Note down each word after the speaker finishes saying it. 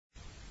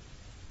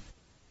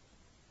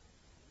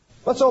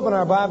Let's open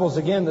our Bibles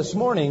again this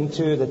morning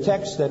to the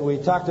text that we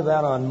talked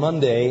about on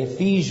Monday,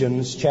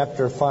 Ephesians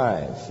chapter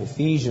 5.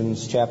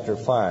 Ephesians chapter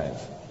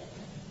 5.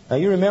 Now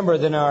you remember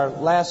that in our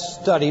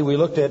last study we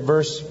looked at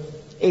verse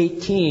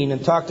 18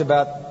 and talked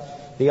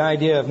about the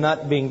idea of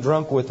not being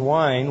drunk with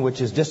wine, which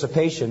is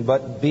dissipation,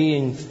 but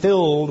being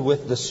filled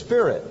with the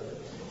Spirit.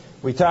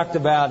 We talked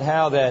about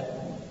how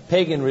that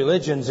pagan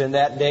religions in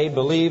that day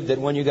believed that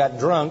when you got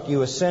drunk,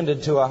 you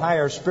ascended to a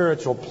higher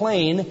spiritual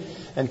plane,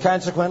 and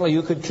consequently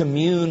you could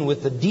commune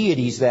with the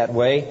deities that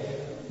way.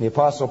 The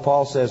Apostle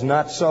Paul says,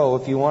 not so.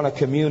 If you want to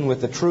commune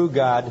with the true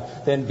God,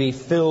 then be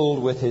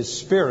filled with His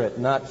Spirit,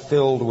 not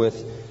filled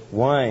with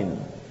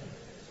wine.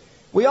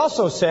 We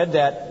also said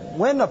that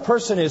when a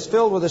person is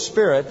filled with the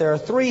Spirit, there are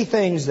three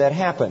things that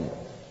happen.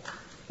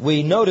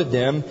 We noted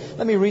them.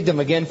 Let me read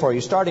them again for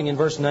you, starting in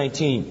verse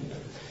 19.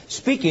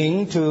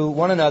 Speaking to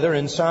one another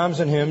in psalms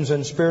and hymns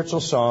and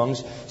spiritual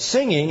songs,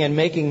 singing and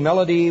making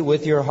melody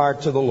with your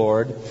heart to the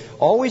Lord,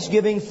 always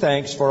giving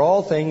thanks for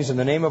all things in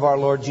the name of our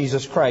Lord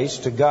Jesus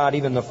Christ to God,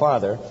 even the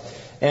Father,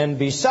 and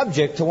be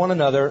subject to one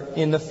another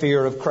in the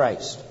fear of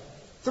Christ.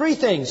 Three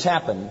things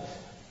happen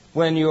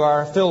when you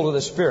are filled with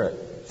the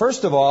Spirit.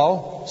 First of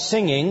all,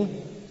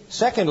 singing.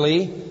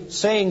 Secondly,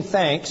 saying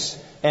thanks.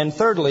 And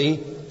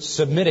thirdly,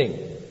 submitting.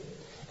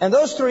 And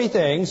those three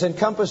things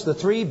encompass the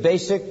three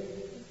basic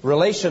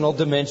relational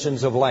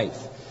dimensions of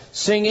life.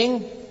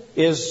 Singing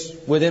is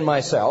within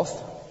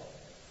myself.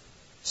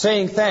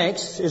 Saying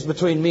thanks is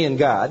between me and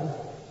God.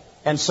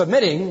 And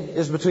submitting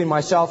is between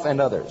myself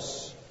and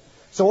others.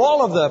 So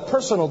all of the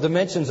personal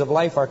dimensions of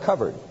life are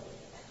covered.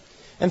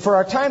 And for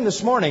our time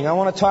this morning, I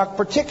want to talk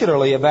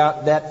particularly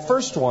about that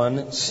first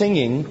one,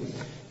 singing,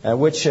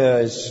 which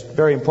is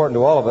very important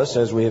to all of us,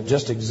 as we have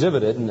just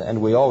exhibited, and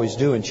we always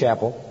do in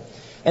chapel.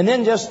 And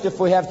then just,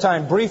 if we have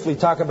time, briefly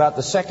talk about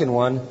the second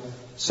one,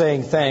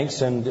 saying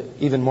thanks, and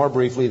even more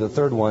briefly, the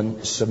third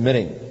one,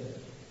 submitting.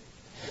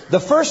 The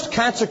first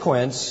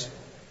consequence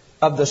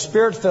of the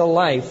Spirit-filled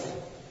life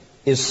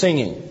is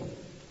singing.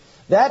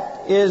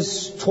 That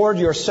is toward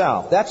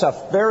yourself. That's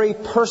a very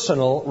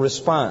personal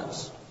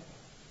response.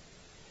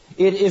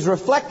 It is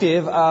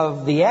reflective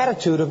of the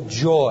attitude of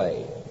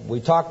joy.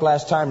 We talked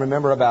last time,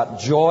 remember, about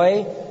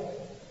joy,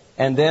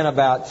 and then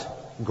about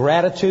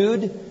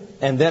gratitude,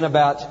 and then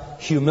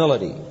about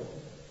humility.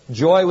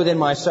 Joy within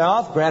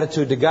myself,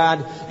 gratitude to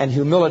God, and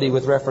humility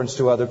with reference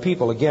to other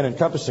people. Again,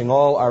 encompassing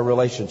all our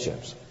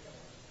relationships.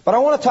 But I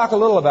want to talk a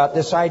little about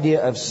this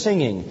idea of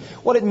singing.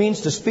 What it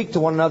means to speak to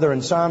one another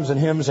in psalms and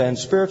hymns and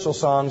spiritual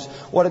songs.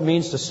 What it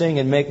means to sing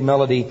and make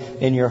melody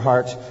in your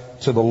heart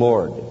to the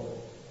Lord.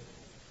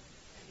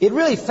 It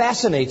really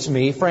fascinates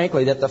me,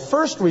 frankly, that the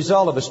first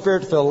result of a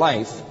Spirit-filled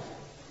life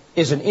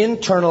is an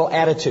internal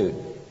attitude.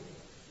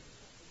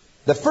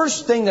 The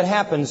first thing that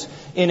happens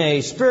in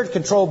a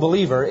Spirit-controlled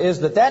believer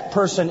is that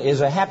person is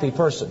a happy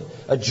person,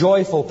 a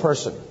joyful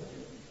person.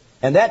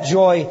 And that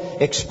joy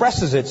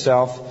expresses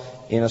itself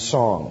in a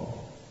song.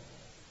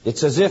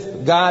 It's as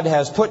if God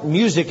has put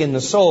music in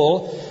the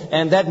soul,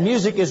 and that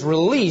music is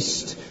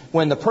released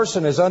when the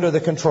person is under the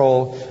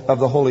control of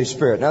the Holy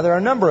Spirit. Now, there are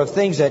a number of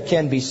things that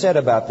can be said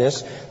about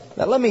this.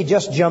 Now, let me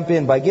just jump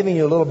in by giving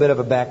you a little bit of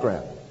a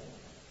background.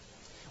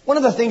 One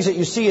of the things that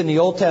you see in the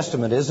Old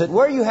Testament is that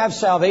where you have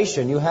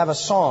salvation, you have a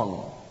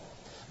song.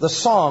 The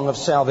song of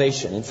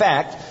salvation. In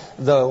fact,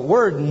 the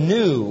word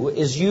new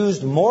is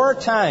used more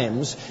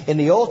times in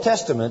the Old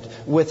Testament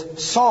with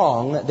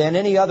song than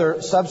any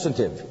other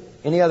substantive,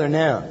 any other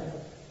noun.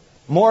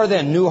 More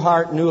than new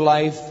heart, new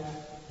life,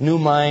 new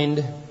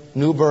mind,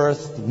 new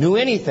birth, new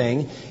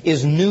anything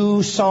is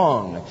new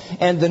song.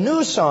 And the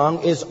new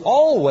song is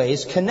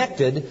always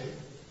connected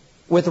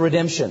with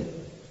redemption.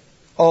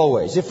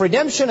 Always. If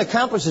redemption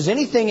accomplishes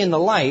anything in the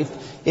life,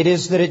 it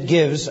is that it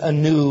gives a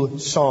new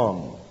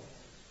song.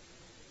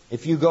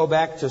 If you go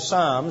back to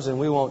Psalms, and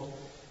we won't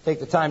take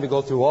the time to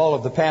go through all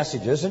of the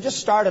passages, and just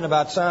start in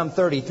about Psalm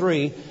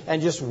 33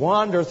 and just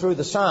wander through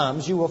the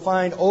Psalms, you will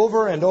find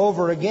over and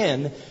over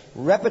again,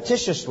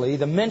 repetitiously,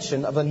 the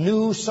mention of a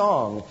new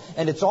song.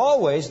 And it's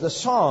always the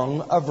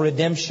song of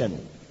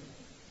redemption.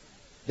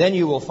 Then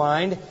you will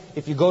find,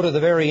 if you go to the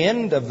very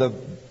end of the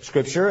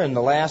Scripture in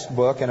the last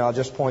book, and I'll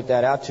just point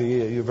that out to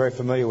you, you're very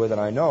familiar with it,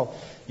 I know.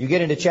 You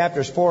get into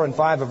chapters 4 and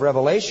 5 of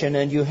Revelation,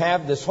 and you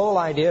have this whole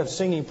idea of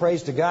singing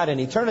praise to God in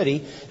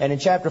eternity. And in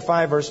chapter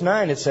 5, verse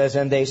 9, it says,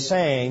 and they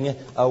sang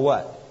a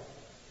what?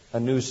 A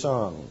new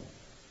song.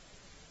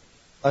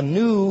 A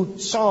new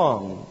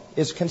song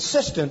is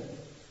consistent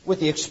with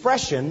the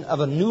expression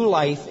of a new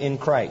life in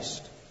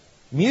Christ.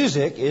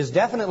 Music is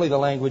definitely the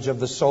language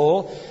of the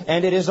soul,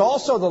 and it is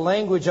also the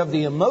language of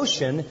the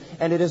emotion,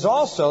 and it is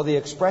also the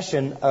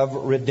expression of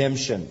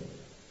redemption.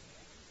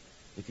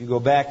 If you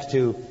go back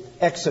to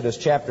Exodus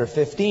chapter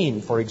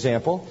 15, for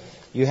example,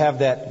 you have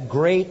that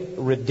great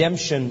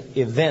redemption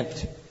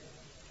event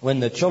when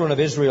the children of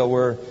Israel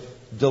were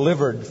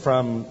delivered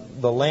from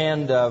the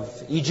land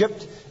of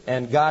Egypt,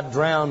 and God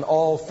drowned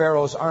all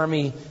Pharaoh's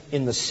army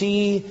in the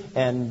sea,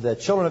 and the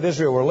children of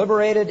Israel were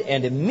liberated,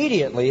 and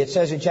immediately, it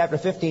says in chapter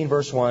 15,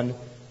 verse 1,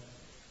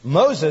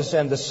 Moses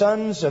and the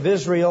sons of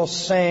Israel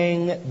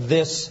sang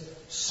this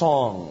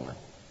song.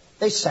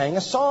 They sang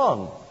a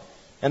song.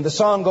 And the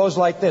song goes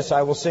like this: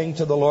 I will sing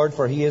to the Lord,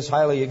 for He is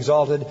highly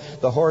exalted.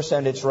 The horse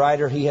and its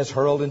rider He has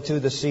hurled into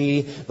the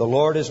sea. The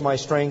Lord is my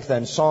strength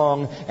and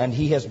song, and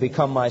He has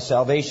become my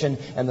salvation.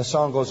 And the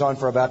song goes on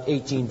for about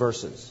 18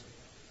 verses.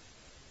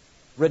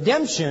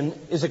 Redemption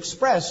is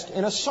expressed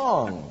in a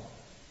song.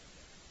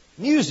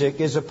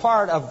 Music is a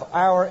part of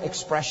our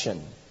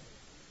expression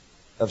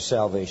of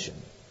salvation.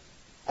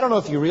 I don't know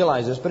if you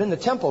realize this, but in the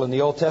temple in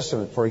the Old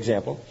Testament, for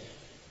example,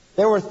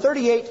 there were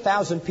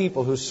 38,000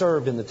 people who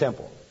served in the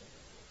temple.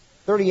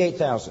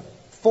 38,000.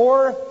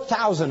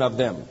 4,000 of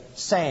them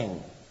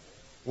sang.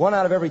 1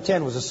 out of every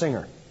 10 was a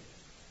singer.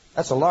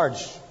 That's a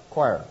large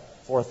choir,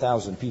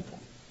 4,000 people.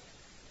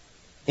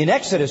 In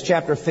Exodus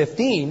chapter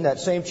 15, that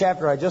same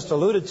chapter I just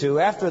alluded to,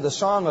 after the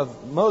song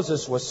of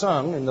Moses was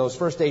sung in those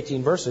first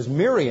 18 verses,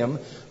 Miriam,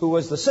 who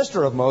was the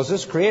sister of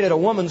Moses, created a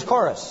woman's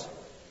chorus.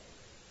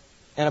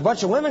 And a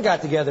bunch of women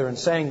got together and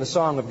sang the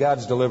song of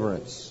God's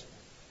deliverance.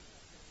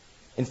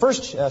 In 1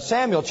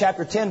 Samuel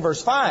chapter 10,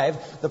 verse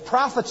 5, the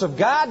prophets of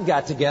God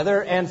got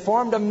together and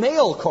formed a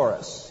male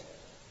chorus.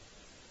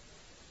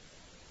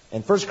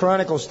 In 1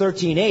 Chronicles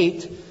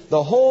 13:8,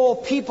 the whole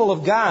people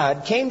of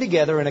God came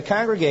together in a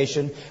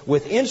congregation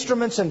with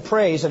instruments and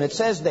praise, and it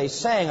says they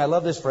sang, I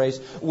love this phrase,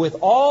 with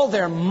all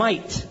their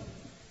might,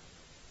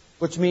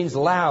 which means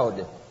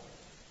loud.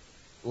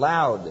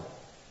 Loud.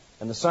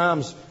 And the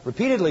Psalms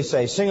repeatedly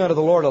say, sing unto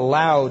the Lord a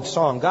loud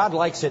song. God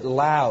likes it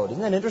loud.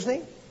 Isn't that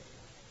interesting?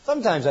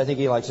 Sometimes I think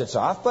He likes it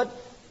soft, but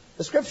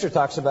the Scripture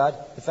talks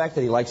about the fact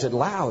that He likes it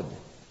loud.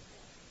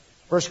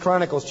 1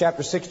 Chronicles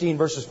chapter 16,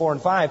 verses 4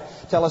 and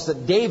 5 tell us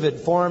that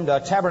David formed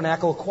a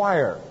tabernacle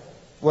choir.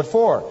 What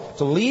for?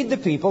 To lead the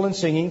people in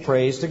singing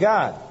praise to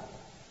God.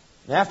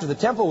 And after the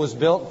temple was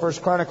built, 1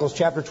 Chronicles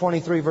chapter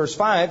 23, verse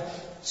 5,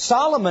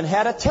 Solomon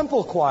had a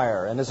temple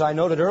choir. And as I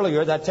noted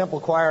earlier, that temple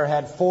choir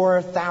had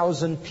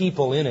 4,000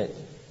 people in it.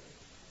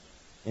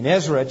 In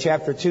Ezra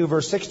chapter 2,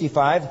 verse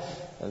 65,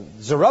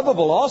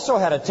 Zerubbabel also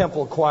had a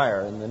temple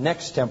choir in the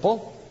next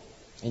temple.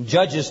 In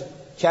Judges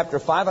chapter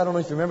 5, I don't know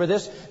if you remember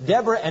this,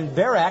 Deborah and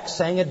Barak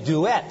sang a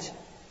duet.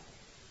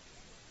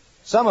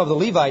 Some of the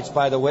Levites,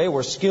 by the way,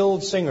 were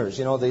skilled singers.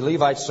 You know, the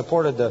Levites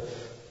supported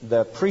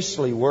the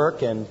priestly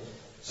work, and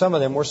some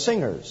of them were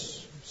singers.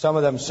 Some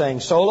of them sang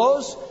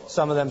solos,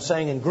 some of them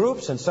sang in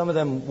groups, and some of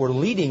them were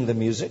leading the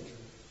music.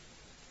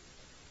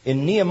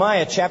 In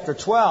Nehemiah chapter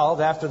 12,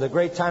 after the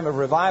great time of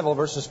revival,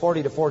 verses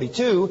 40 to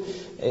 42,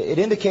 it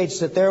indicates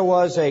that there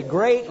was a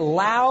great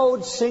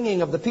loud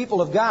singing of the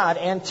people of God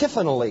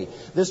antiphonally.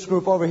 This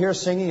group over here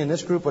singing, and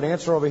this group would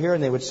answer over here,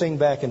 and they would sing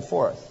back and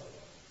forth.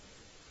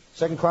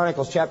 2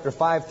 Chronicles chapter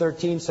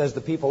 5:13 says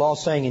the people all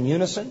sang in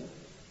unison.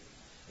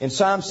 In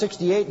Psalm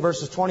 68,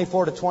 verses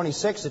 24 to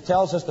 26, it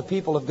tells us the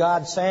people of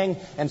God sang,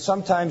 and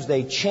sometimes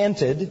they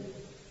chanted.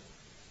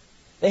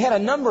 They had a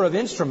number of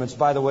instruments,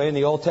 by the way, in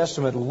the Old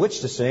Testament with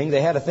which to sing.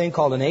 They had a thing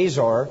called an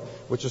azor,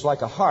 which is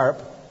like a harp.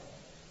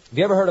 Have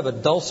you ever heard of a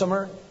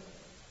dulcimer?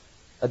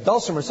 A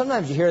dulcimer,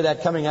 sometimes you hear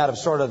that coming out of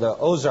sort of the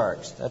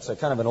Ozarks. That's a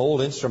kind of an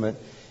old instrument.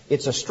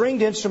 It's a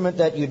stringed instrument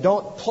that you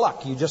don't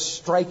pluck, you just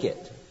strike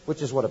it,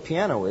 which is what a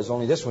piano is,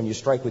 only this one you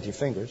strike with your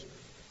fingers.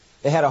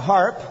 They had a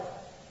harp.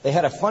 They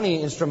had a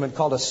funny instrument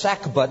called a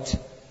sackbut,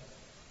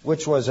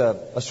 which was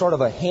a sort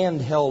of a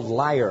handheld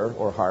lyre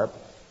or harp.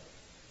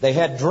 They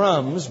had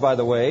drums, by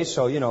the way,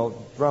 so,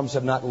 drums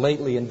have not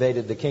lately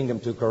invaded the kingdom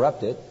to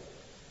corrupt it.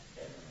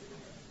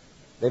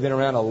 They've been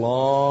around a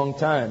long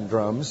time,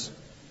 drums.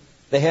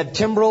 They had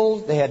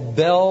timbrels, they had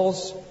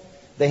bells,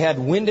 they had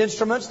wind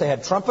instruments, they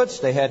had trumpets,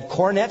 they had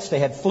cornets, they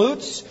had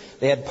flutes,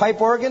 they had pipe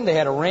organ, they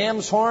had a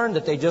ram's horn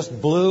that they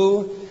just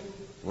blew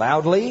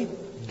loudly.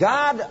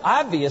 God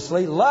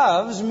obviously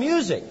loves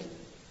music.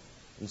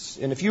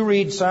 And if you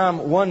read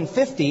Psalm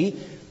 150,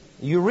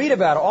 you read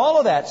about all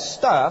of that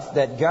stuff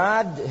that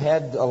God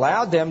had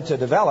allowed them to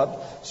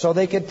develop so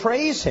they could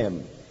praise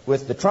Him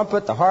with the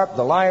trumpet, the harp,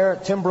 the lyre,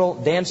 timbrel,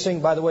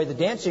 dancing. By the way, the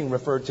dancing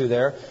referred to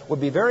there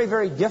would be very,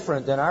 very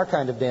different than our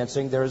kind of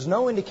dancing. There is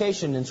no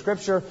indication in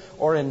Scripture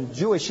or in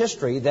Jewish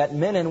history that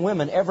men and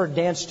women ever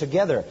danced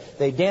together.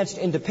 They danced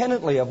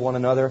independently of one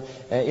another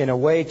in a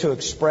way to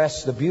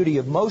express the beauty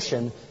of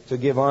motion, to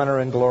give honor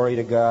and glory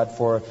to God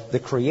for the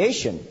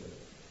creation.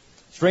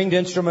 Stringed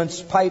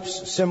instruments,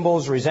 pipes,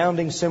 cymbals,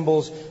 resounding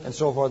cymbals, and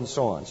so forth and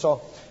so on.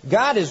 So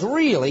God is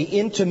really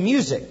into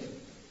music.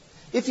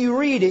 If you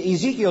read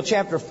Ezekiel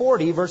chapter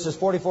 40, verses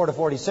 44 to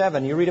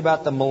 47, you read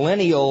about the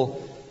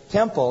millennial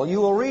temple,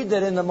 you will read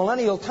that in the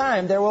millennial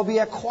time there will be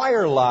a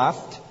choir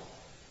loft.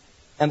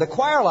 And the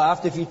choir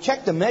loft, if you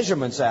check the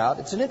measurements out,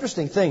 it's an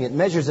interesting thing, it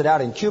measures it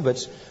out in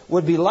cubits,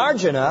 would be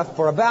large enough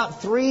for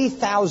about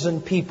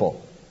 3,000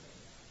 people.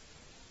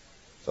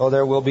 So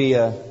there will be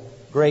a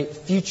great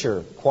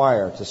future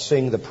choir to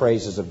sing the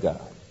praises of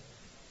God.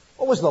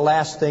 What was the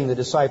last thing the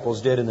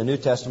disciples did in the New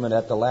Testament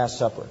at the Last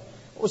Supper?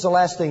 What was the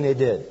last thing they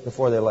did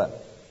before they left?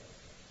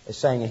 They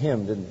sang a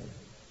hymn, didn't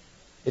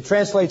they? It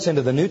translates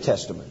into the New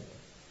Testament.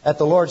 At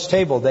the Lord's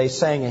table, they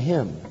sang a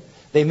hymn.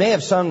 They may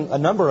have sung a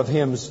number of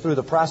hymns through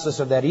the process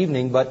of that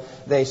evening,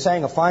 but they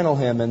sang a final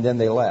hymn and then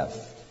they left.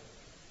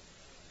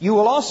 You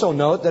will also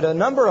note that a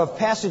number of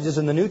passages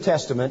in the New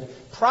Testament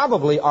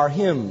probably are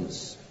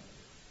hymns.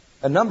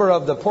 A number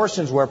of the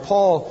portions where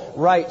Paul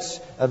writes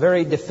a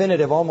very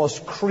definitive,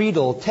 almost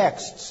creedal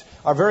texts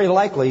are very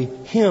likely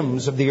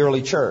hymns of the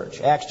early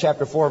church. Acts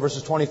chapter 4,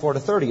 verses 24 to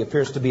 30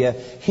 appears to be a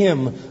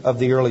hymn of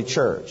the early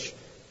church.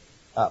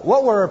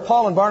 What were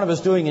Paul and Barnabas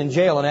doing in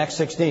jail in Acts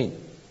 16?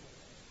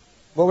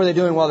 What were they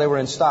doing while they were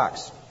in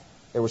stocks?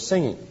 They were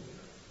singing.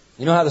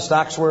 You know how the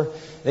stocks were?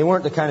 They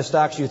weren't the kind of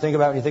stocks you think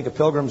about when you think of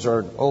Pilgrims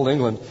or Old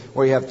England,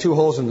 where you have 2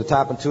 holes in the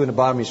top and 2 in the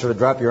bottom, you sort of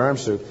drop your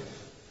arms through.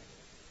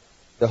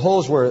 The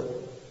holes were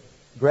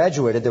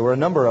graduated. There were a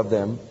number of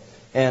them,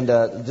 and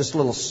just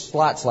little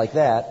slots like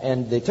that.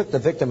 And they took the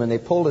victim and they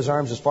pulled his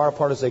arms as far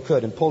apart as they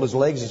could and pulled his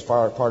legs as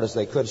far apart as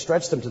they could,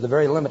 stretched them to the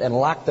very limit, and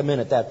locked them in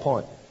at that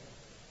point.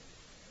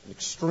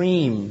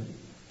 Extreme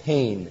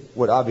pain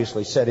would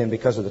obviously set in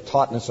because of the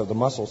tautness of the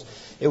muscles.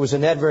 It was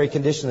in that very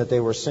condition that they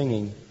were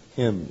singing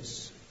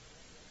hymns.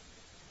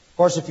 Of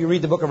course, if you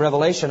read the book of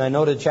Revelation, I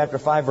noted chapter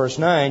 5, verse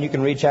 9, you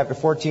can read chapter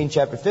 14,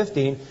 chapter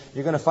 15,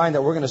 you're going to find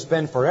that we're going to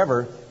spend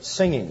forever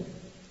singing.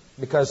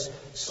 Because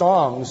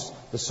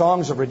the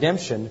songs of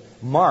redemption,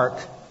 mark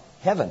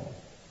heaven.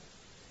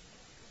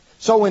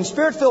 So when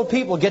Spirit-filled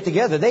people get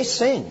together, they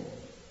sing.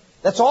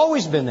 That's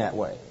always been that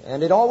way,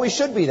 and it always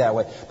should be that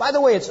way. By the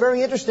way, it's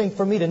very interesting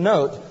for me to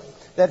note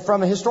that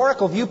from a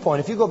historical viewpoint,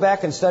 if you go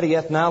back and study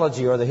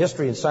ethnology or the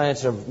history and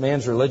science of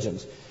man's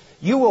religions,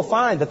 you will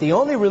find that the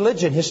only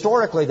religion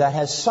historically that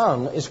has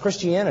sung is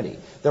Christianity.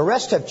 The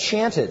rest have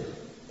chanted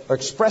or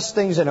expressed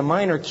things in a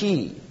minor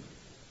key.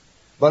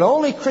 But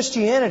only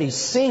Christianity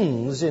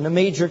sings in a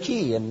major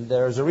key, and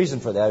there's a reason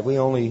for that. We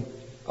only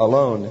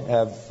alone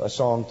have a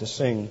song to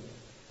sing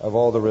of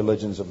all the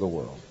religions of the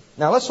world.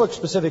 Now let's look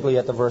specifically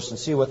at the verse and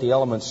see what the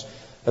elements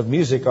of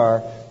music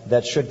are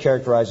that should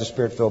characterize a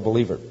Spirit-filled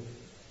believer.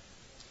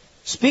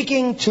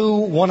 Speaking to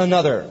one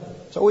another.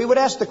 So we would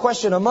ask the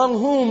question, among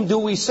whom do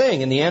we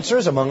sing? And the answer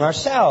is among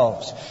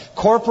ourselves.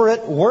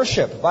 Corporate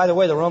worship. By the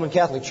way, the Roman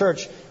Catholic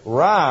Church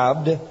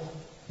robbed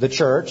the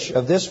church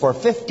of this for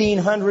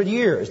 1,500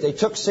 years. They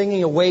took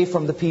singing away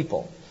from the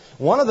people.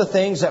 One of the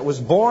things that was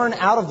born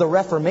out of the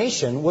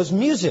Reformation was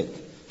music.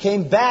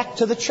 Came back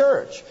to the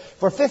church.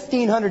 For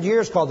 1,500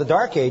 years, called the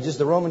Dark Ages,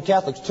 the Roman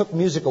Catholics took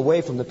music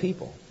away from the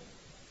people.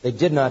 They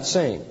did not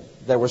sing.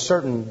 There were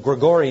certain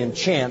Gregorian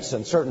chants,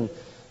 and certain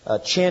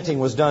chanting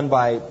was done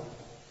by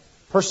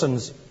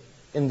persons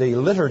in the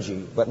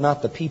liturgy, but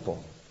not the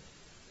people.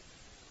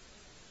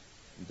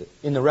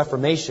 In the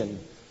Reformation,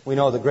 we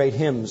know the great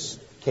hymns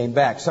came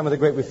back. Some of the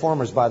great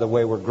reformers, by the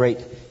way, were great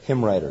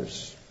hymn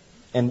writers.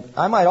 And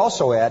I might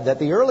also add that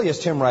the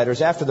earliest hymn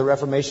writers after the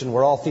Reformation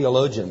were all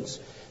theologians.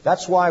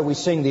 That's why we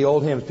sing the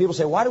old hymns. People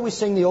say, why do we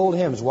sing the old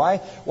hymns? Why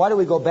do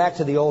we go back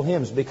to the old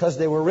hymns? Because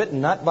they were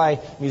written not by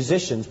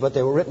musicians, but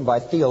they were written by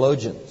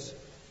theologians.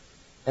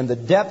 And the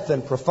depth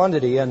and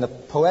profundity and the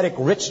poetic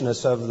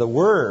richness of the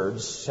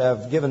words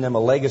have given them a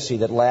legacy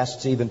that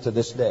lasts even to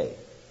this day.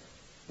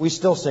 We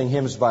still sing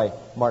hymns by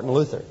Martin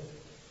Luther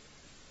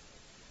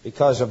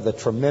because of the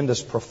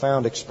tremendous,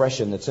 profound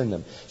expression that's in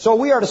them. So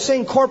we are to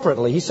sing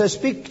corporately. He says,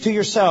 speak to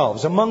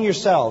yourselves, among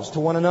yourselves, to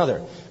one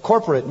another.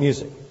 Corporate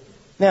music.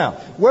 Now,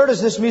 where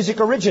does this music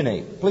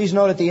originate? Please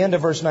note at the end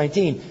of verse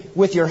 19,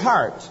 with your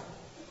heart.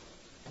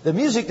 The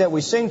music that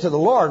we sing to the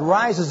Lord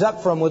rises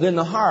up from within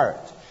the heart.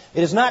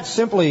 It is not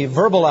simply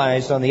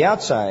verbalized on the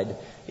outside.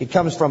 It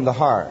comes from the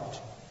heart.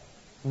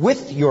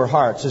 With your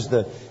hearts is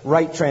the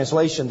right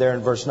translation there in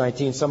verse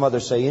 19. Some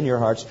others say in your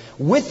hearts.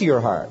 With your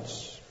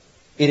hearts.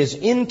 It is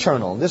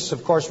internal. This,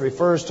 of course,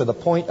 refers to the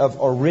point of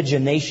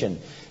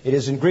origination. It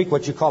is in Greek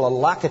what you call a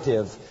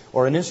locative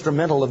or an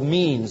instrumental of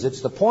means.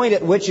 It's the point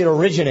at which it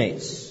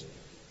originates.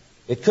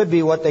 It could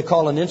be what they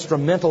call an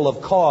instrumental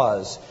of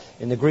cause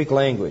in the Greek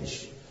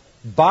language.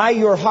 By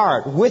your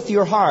heart, with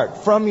your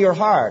heart, from your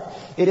heart.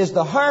 It is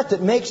the heart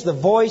that makes the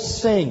voice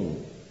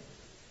sing.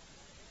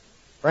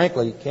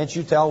 Frankly, can't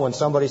you tell when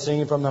somebody's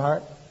singing from the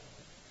heart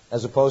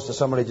as opposed to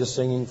somebody just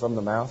singing from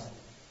the mouth?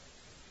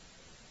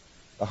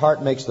 The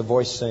heart makes the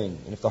voice sing.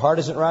 And if the heart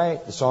isn't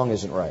right, the song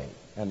isn't right.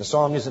 And the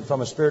song isn't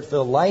from a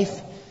Spirit-filled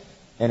life,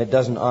 and it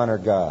doesn't honor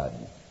God.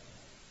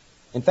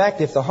 In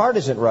fact, if the heart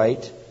isn't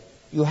right,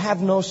 you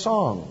have no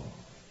song.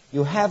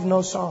 You have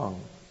no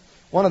song.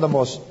 One of the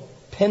most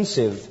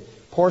pensive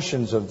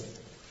portions of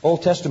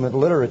Old Testament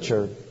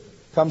literature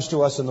comes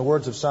to us in the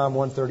words of Psalm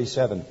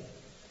 137.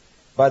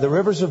 By the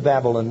rivers of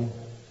Babylon,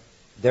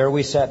 there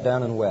we sat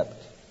down and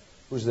wept.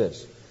 Who's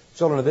this?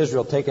 Children of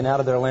Israel taken out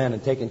of their land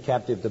and taken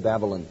captive to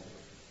Babylon.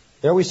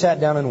 There we sat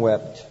down and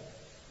wept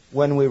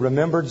when we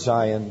remembered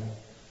Zion.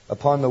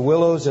 Upon the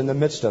willows in the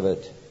midst of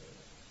it,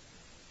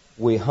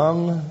 we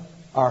hung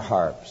our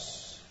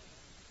harps.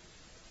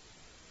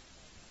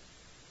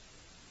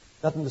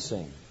 Nothing to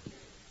sing.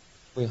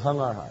 We hung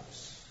our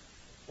harps.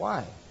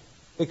 Why?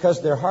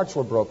 Because their hearts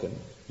were broken.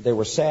 They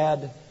were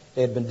sad.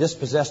 They had been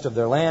dispossessed of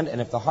their land.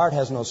 And if the heart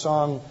has no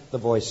song, the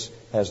voice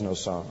has no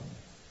song.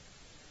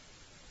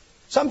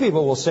 Some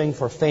people will sing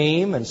for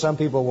fame, and some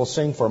people will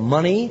sing for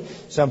money.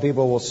 Some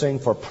people will sing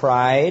for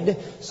pride.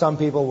 Some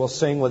people will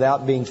sing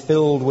without being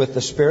filled with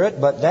the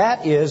Spirit. But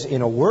that is,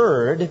 in a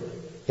word,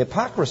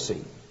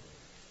 hypocrisy.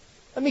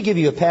 Let me give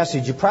you a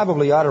passage you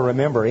probably ought to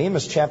remember.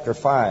 Amos chapter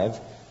 5.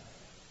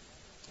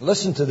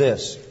 Listen to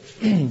this.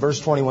 Verse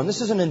 21.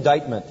 This is an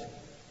indictment.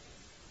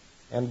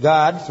 And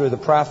God, through the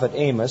prophet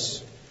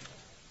Amos,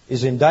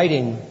 is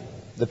indicting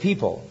the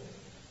people.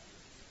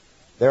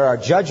 There are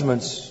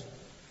judgments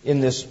in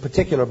this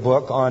particular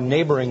book on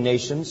neighboring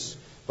nations,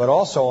 but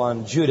also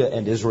on Judah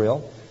and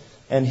Israel.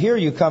 And here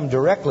you come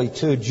directly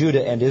to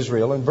Judah and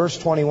Israel. In verse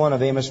 21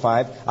 of Amos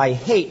 5, I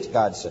hate,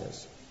 God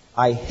says,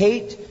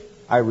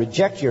 I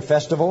reject your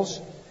festivals,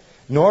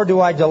 nor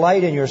do I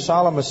delight in your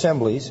solemn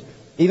assemblies.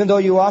 Even though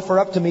you offer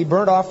up to me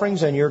burnt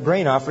offerings and your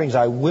grain offerings,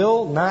 I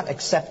will not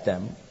accept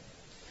them.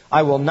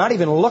 I will not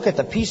even look at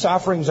the peace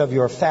offerings of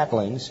your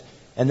fatlings.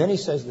 And then he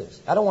says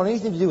this, I don't want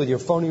anything to do with your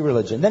phony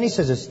religion. Then he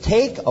says this,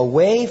 take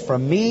away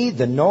from me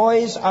the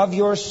noise of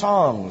your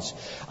songs.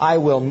 I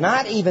will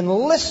not even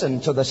listen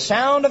to the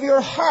sound of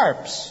your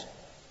harps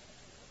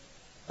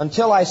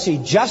until I see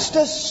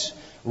justice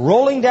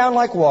rolling down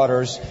like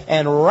waters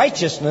and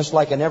righteousness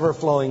like an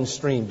ever-flowing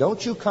stream.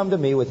 Don't you come to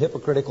me with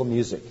hypocritical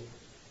music.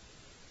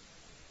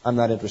 I'm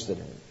not interested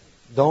in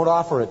it. Don't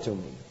offer it to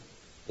me.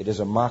 It is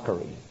a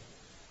mockery,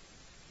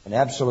 an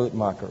absolute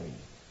mockery.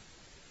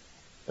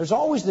 There's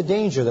always the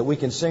danger that we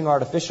can sing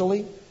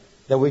artificially,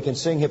 that we can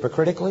sing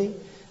hypocritically,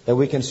 that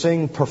we can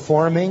sing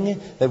performing,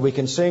 that we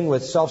can sing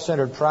with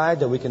self-centered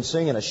pride, that we can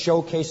sing in a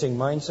showcasing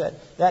mindset.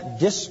 That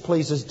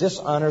displeases,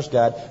 dishonors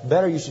God.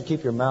 Better you should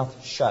keep your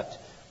mouth shut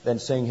than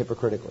sing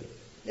hypocritically.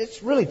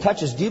 It really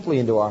touches deeply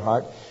into our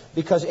heart,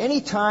 because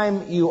any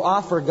time you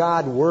offer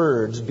God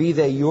words, be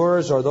they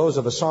yours or those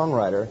of a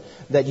songwriter,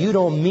 that you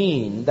don't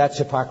mean, that's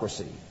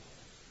hypocrisy.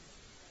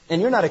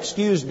 And you're not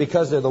excused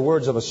because they're the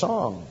words of a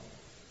song.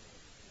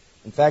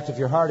 In fact, if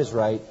your heart is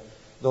right,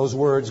 those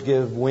words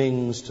give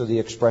wings to the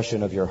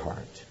expression of your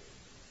heart.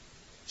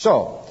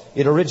 So,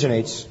 it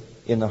originates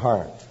in the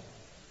heart.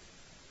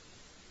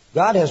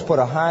 God has put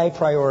a high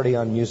priority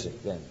on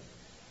music then,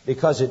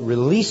 because it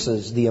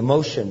releases the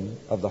emotion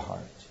of the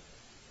heart.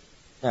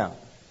 Now,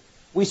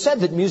 we said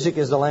that music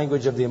is the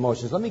language of the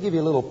emotions. Let me give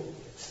you a little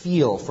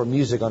feel for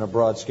music on a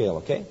broad scale,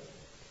 okay?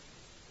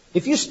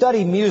 If you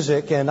study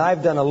music, and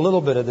I've done a little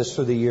bit of this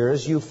through the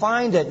years, you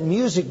find that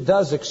music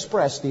does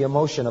express the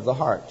emotion of the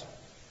heart.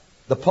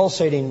 The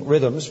pulsating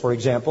rhythms, for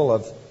example,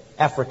 of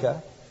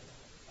Africa,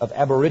 of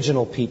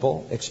Aboriginal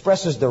people,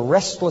 expresses the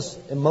restless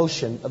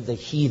emotion of the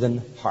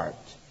heathen heart.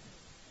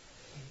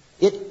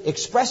 It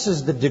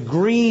expresses the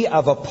degree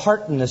of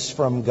apartness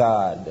from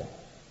God.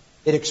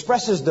 It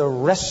expresses the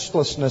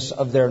restlessness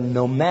of their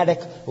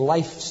nomadic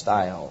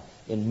lifestyle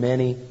in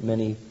many,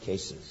 many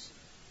cases.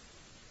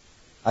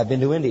 I've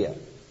been to India,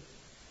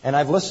 and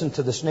I've listened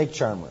to the snake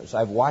charmers.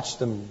 I've watched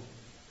them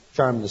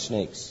charm the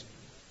snakes.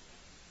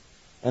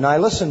 And I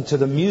listened to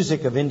the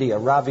music of India,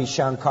 Ravi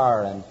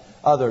Shankar and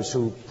others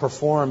who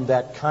perform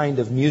that kind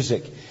of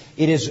music.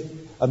 It is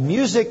a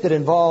music that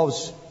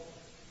involves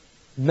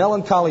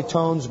melancholy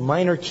tones,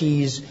 minor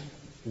keys,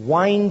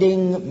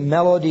 winding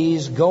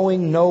melodies,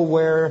 going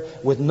nowhere,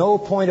 with no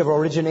point of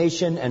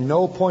origination and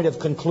no point of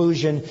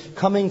conclusion,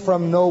 coming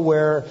from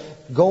nowhere,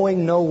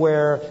 going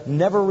nowhere,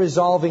 never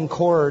resolving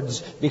chords,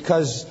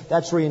 because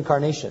that's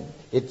reincarnation.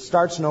 It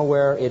starts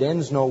nowhere, it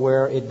ends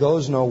nowhere, it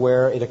goes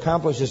nowhere, it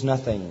accomplishes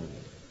nothing.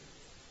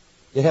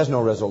 It has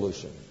no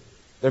resolution.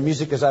 Their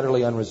music is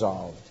utterly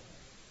unresolved.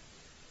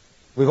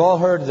 We've all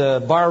heard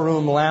the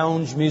barroom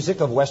lounge music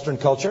of Western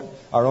culture,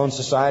 our own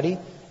society,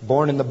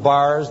 born in the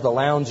bars, the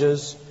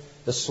lounges,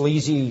 the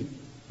sleazy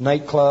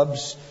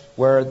nightclubs,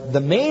 where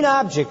the main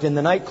object in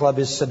the nightclub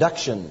is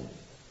seduction.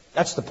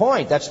 That's the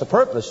point. That's the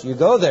purpose. You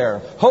go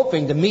there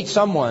hoping to meet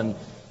someone,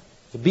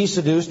 to be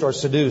seduced or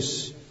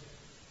seduce.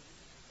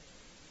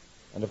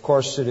 And of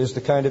course, it is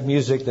the kind of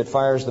music that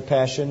fires the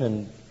passion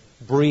and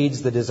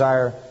breeds the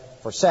desire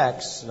for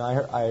sex. And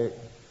I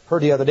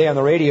heard the other day on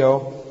the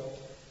radio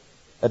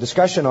a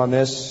discussion on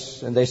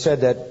this, and they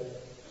said that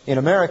in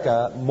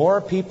America,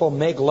 more people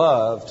make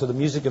love to the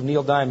music of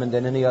Neil Diamond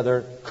than any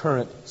other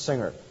current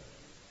singer.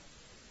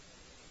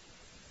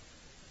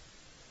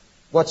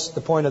 What's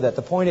the point of that?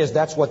 The point is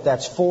that's what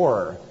that's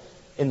for.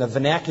 In the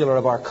vernacular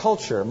of our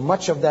culture,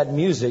 much of that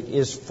music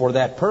is for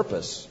that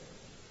purpose.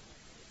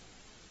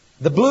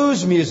 The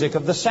blues music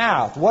of the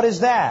South, what is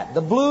that?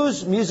 The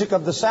blues music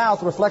of the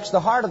South reflects the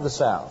heart of the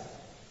South.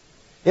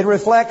 It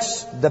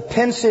reflects the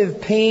pensive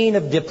pain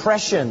of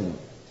depression,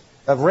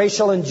 of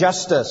racial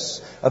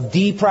injustice, of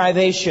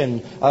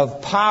deprivation,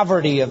 of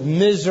poverty, of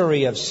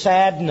misery, of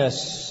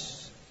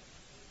sadness.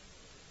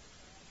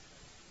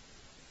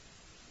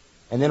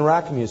 And then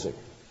rock music,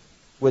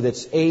 with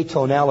its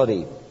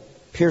atonality,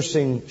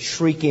 piercing,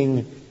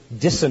 shrieking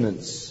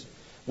dissonance,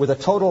 with a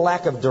total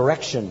lack of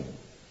direction,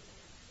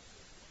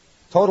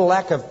 total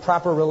lack of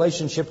proper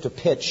relationship to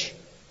pitch,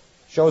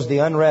 shows the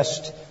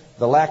unrest,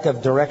 the lack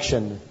of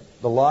direction,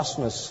 the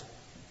lostness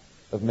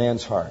of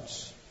man's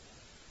hearts.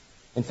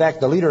 In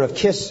fact, the leader of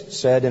KISS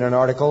said in an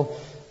article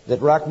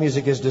that rock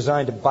music is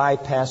designed to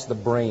bypass the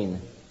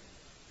brain.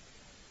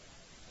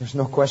 There's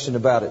no question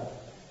about it,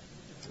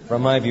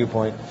 from my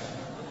viewpoint.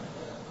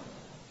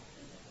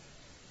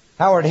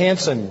 Howard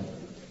Hanson,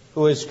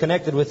 who is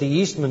connected with the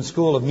Eastman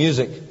School of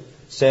Music,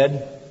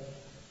 said,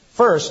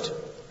 "First,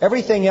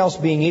 everything else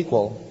being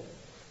equal,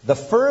 the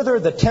further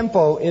the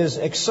tempo is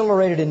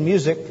accelerated in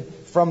music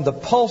from the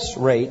pulse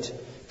rate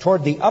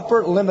toward the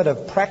upper limit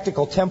of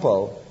practical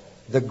tempo,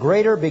 the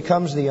greater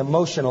becomes the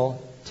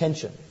emotional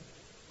tension."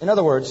 In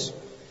other words,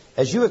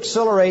 as you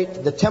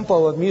accelerate the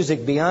tempo of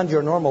music beyond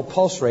your normal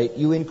pulse rate,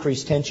 you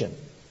increase tension.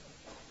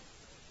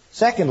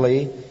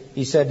 Secondly,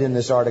 he said in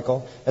this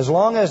article, as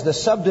long as the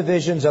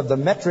subdivisions of the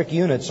metric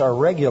units are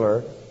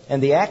regular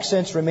and the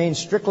accents remain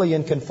strictly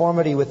in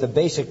conformity with the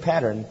basic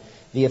pattern,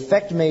 the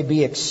effect may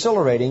be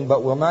exhilarating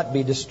but will not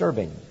be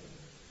disturbing.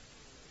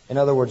 In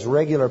other words,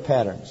 regular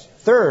patterns.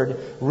 Third,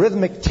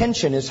 rhythmic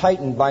tension is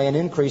heightened by an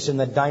increase in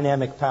the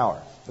dynamic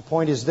power. The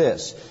point is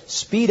this: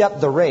 speed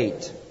up the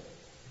rate,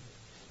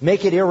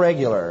 make it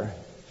irregular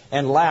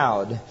and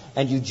loud,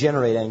 and you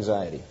generate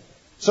anxiety.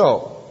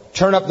 So,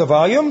 turn up the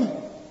volume,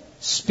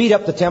 speed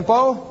up the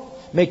tempo,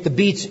 make the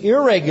beats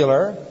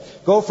irregular,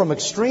 go from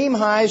extreme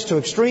highs to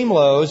extreme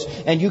lows,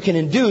 and you can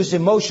induce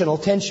emotional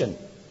tension.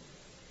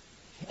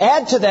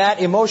 Add to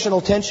that emotional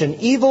tension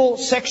evil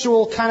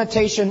sexual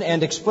connotation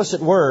and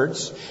explicit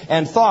words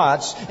and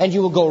thoughts, and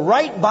you will go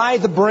right by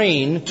the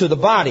brain to the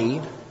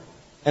body,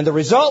 and the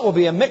result will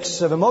be a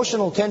mix of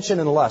emotional tension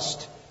and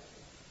lust.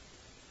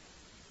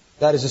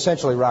 That is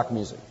essentially rock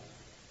music.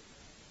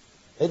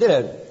 They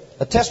did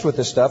a test with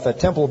this stuff at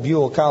Temple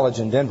Buell College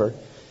in Denver.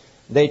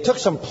 They took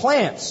some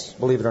plants,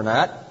 believe it or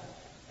not,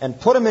 and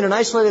put them in an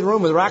isolated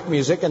room with rock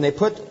music, and they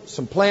put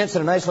some plants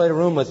in an isolated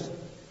room with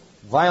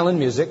violin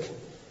music.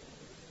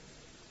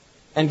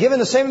 And given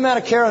the same amount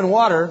of care and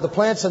water, the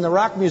plants in the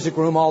rock music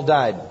room all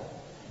died.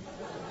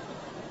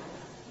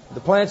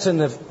 The plants in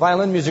the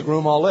violin music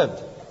room all lived.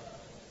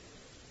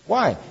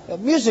 Why?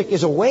 Music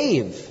is a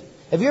wave.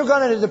 Have you ever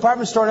gone into the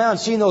department store now and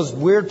seen those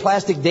weird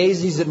plastic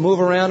daisies that move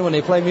around when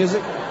they play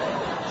music?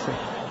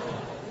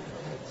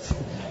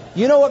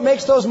 You know what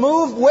makes those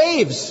move?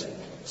 Waves.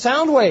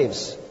 Sound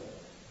waves.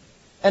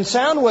 And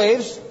sound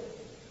waves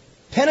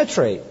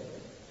penetrate.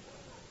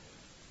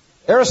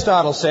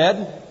 Aristotle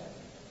said,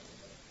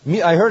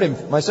 I heard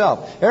him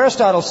myself.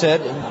 Aristotle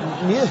said,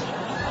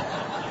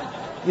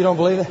 you don't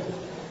believe it?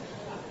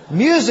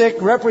 Music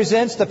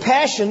represents the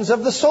passions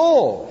of the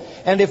soul.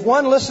 And if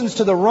one listens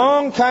to the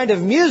wrong kind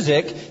of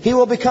music, he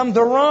will become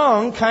the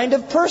wrong kind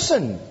of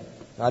person.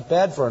 Not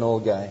bad for an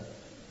old guy.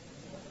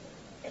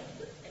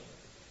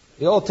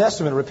 The Old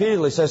Testament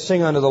repeatedly says,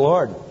 sing unto the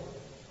Lord.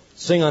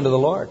 Sing unto the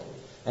Lord.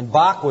 And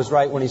Bach was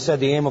right when he said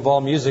the aim of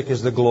all music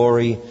is the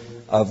glory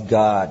of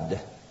God.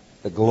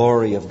 The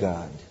glory of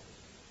God.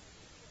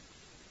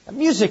 Now,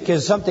 music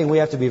is something we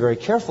have to be very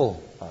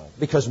careful of,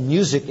 because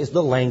music is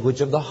the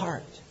language of the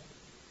heart.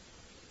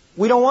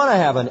 We don't want to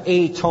have an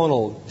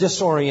atonal,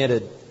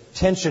 disoriented,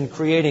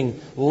 tension-creating,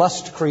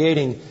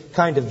 lust-creating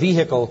kind of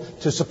vehicle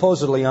to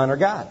supposedly honor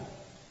God.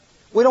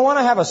 We don't want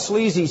to have a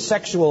sleazy,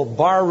 sexual,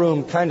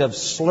 barroom kind of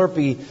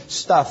slurpy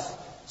stuff,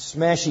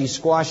 smashy,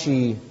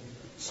 squashy,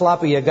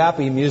 sloppy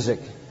agape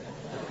music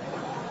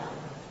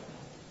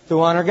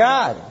to honor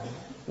God.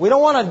 We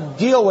don't want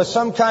to deal with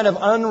some kind of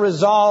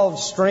unresolved,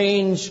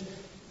 strange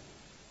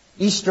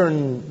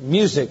Eastern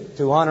music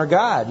to honor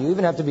God. You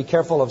even have to be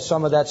careful of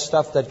some of that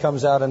stuff that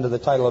comes out under the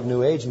title of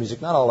New Age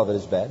music. Not all of it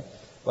is bad,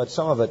 but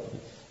some of it,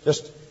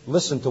 just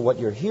listen to what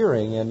you're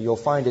hearing and you'll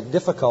find it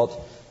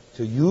difficult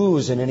to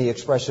use in any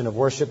expression of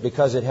worship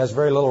because it has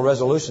very little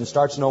resolution.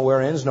 Starts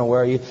nowhere, ends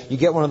nowhere. You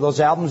get one of those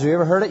albums, have you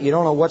ever heard it? You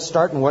don't know what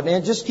start and what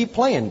end. Just keep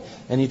playing.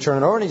 And you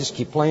turn it over and you just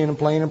keep playing and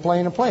playing and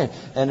playing and playing.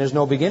 And there's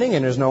no beginning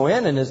and there's no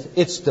end. And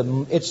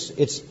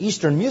it's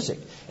Eastern music.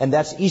 And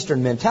that's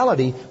Eastern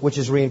mentality, which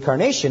is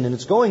reincarnation. And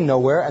it's going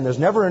nowhere and there's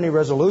never any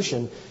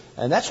resolution.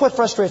 And that's what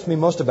frustrates me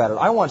most about it.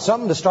 I want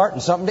something to start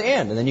and something to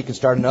end. And then you can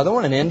start another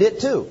one and end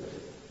it too.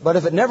 But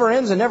if it never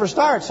ends and never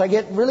starts, I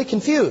get really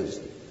confused.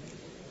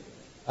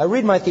 I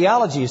read my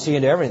theology, you see,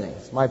 into everything.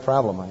 It's my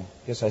problem. I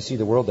guess I see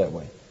the world that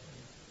way.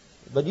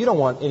 But you don't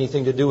want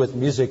anything to do with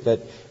music that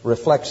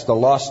reflects the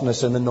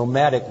lostness and the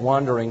nomadic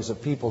wanderings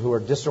of people who are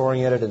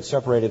disoriented and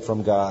separated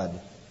from God.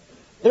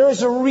 There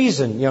is a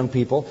reason, young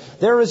people,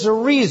 there is a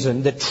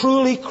reason that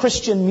truly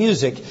Christian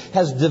music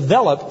has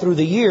developed through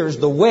the years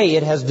the way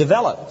it has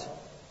developed.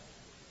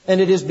 And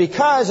it is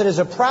because it is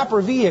a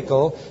proper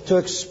vehicle to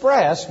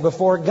express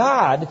before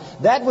God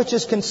that which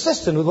is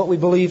consistent with what we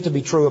believe to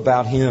be true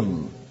about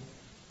Him.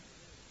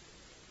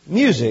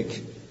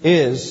 Music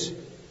is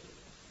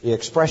the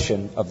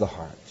expression of the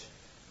heart.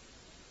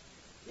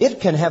 It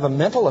can have a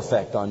mental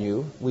effect on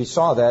you. We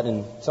saw that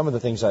in some of the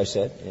things I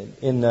said.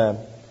 In the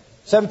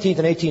 17th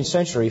and 18th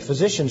century,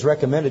 physicians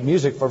recommended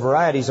music for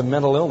varieties of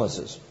mental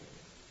illnesses.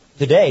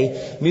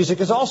 Today,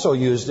 music is also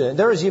used.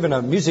 There is even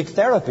a music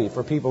therapy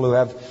for people who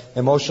have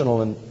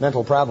emotional and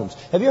mental problems.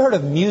 Have you heard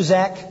of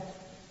Muzak?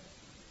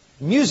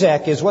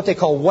 Muzak is what they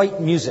call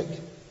white music.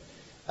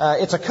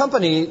 It's a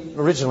company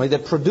originally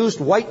that produced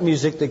white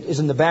music that is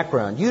in the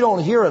background. You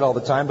don't hear it all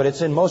the time, but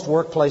it's in most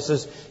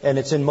workplaces and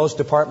it's in most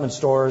department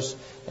stores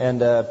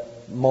and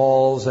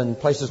malls and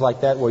places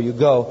like that where you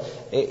go.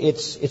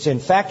 It's in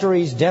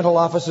factories, dental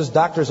offices,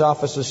 doctors'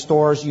 offices,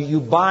 stores. You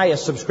buy a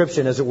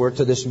subscription, as it were,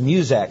 to this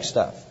Muzak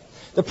stuff.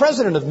 The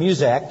president of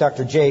Muzak,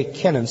 Dr. Jay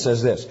Kennan,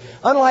 says this: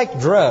 unlike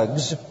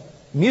drugs,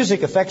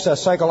 music affects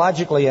us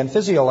psychologically and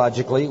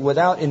physiologically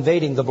without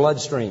invading the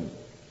bloodstream.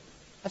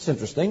 That's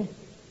interesting.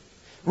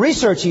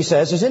 Research, he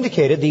says, has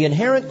indicated the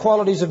inherent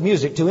qualities of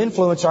music to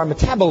influence our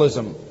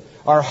metabolism,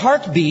 our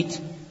heartbeat,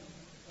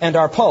 and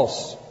our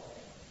pulse.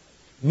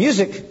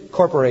 Music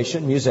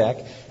Corporation,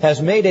 Muzak,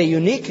 has made a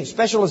unique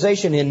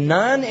specialization in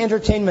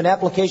non-entertainment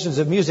applications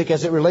of music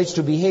as it relates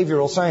to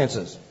behavioral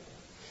sciences.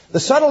 The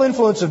subtle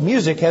influence of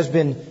music has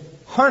been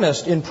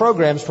harnessed in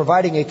programs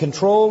providing a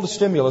controlled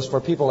stimulus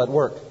for people at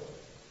work.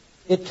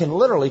 It can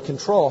literally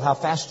control how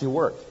fast you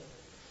work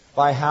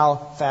by how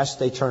fast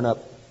they turn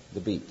up the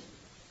beat.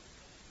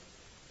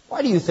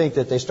 Why do you think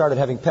that they started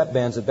having pep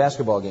bands at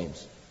basketball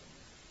games?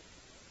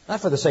 Not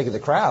for the sake of the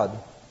crowd,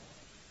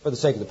 for the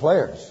sake of the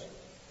players.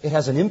 It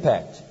has an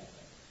impact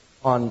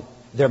on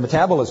their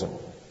metabolism.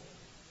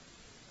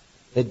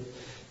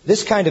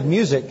 This kind of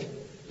music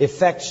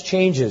affects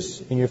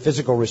changes in your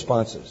physical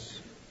responses.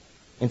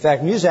 In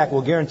fact, Muzak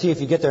will guarantee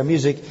if you get their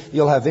music,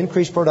 you'll have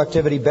increased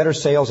productivity, better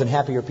sales, and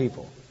happier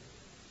people.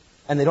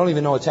 And they don't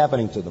even know what's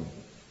happening to them.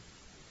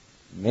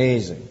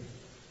 Amazing.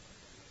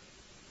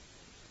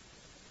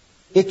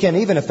 It can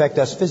even affect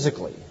us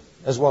physically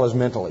as well as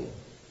mentally.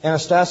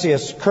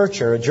 Anastasius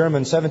Kircher, a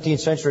German 17th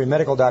century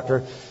medical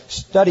doctor,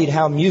 studied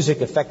how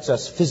music affects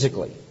us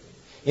physically.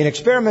 In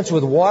experiments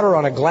with water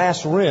on a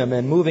glass rim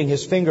and moving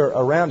his finger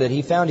around it,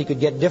 he found he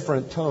could get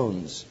different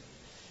tones.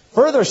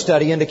 Further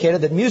study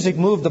indicated that music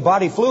moved the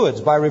body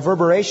fluids by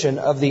reverberation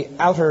of the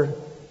outer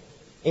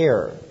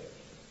air.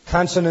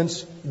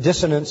 Consonance,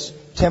 dissonance,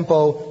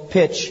 tempo,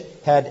 pitch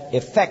had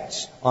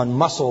effects on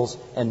muscles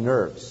and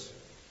nerves.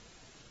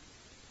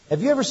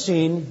 Have you ever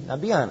seen, now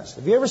be honest,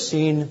 have you ever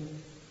seen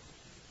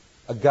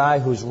a guy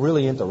who's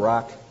really into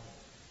rock?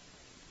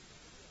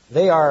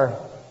 They are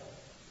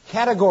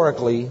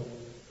categorically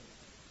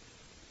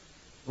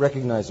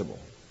recognizable.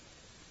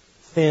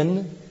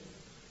 Thin,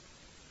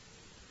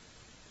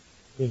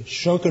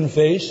 shrunken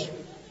face,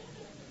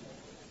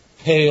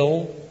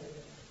 pale,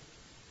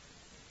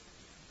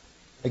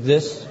 like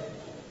this.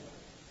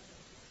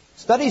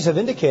 Studies have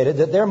indicated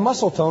that their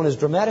muscle tone is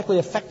dramatically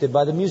affected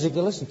by the music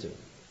they listen to.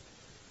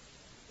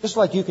 Just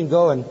like you can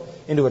go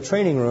into a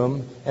training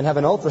room and have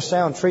an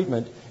ultrasound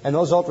treatment, and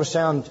those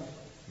ultrasound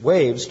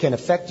waves can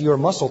affect your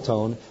muscle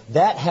tone,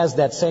 that has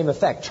that same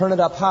effect. Turn it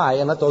up high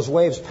and let those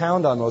waves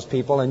pound on those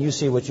people, and you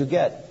see what you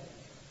get.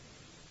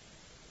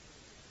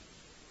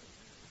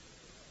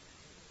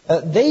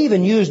 They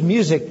even used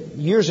music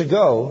years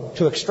ago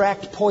to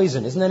extract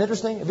poison. Isn't that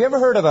interesting? Have you ever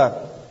heard of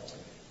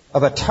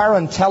a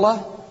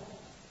tarantella?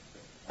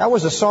 That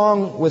was a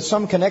song with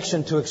some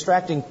connection to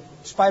extracting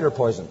spider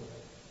poison.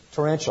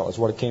 Tarantula is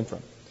what it came from.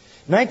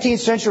 19th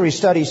century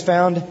studies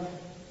found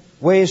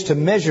ways to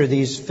measure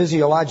these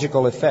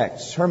physiological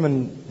effects.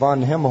 Hermann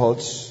von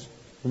Helmholtz,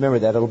 remember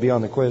that, it'll be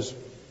on the quiz,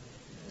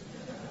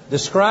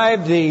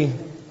 described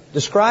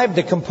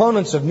the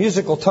components of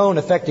musical tone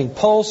affecting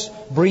pulse,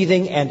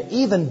 breathing, and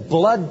even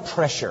blood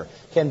pressure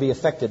can be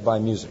affected by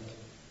music.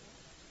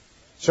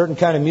 Certain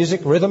kind of music,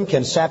 rhythm,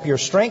 can sap your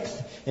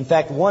strength. In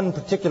fact, one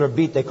particular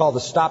beat they call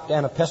the stopped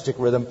anapestic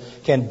rhythm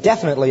can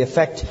definitely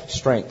affect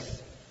strength.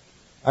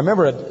 I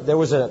remember there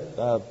was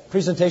a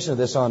presentation of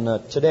this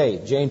on Today,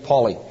 Jane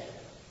Pauley.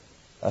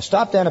 A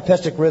stopped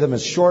anapestic rhythm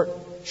is short,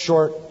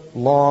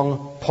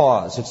 long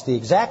pause. It's the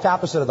exact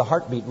opposite of the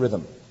heartbeat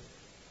rhythm.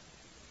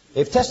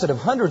 They've tested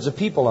hundreds of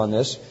people on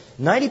this.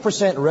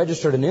 90%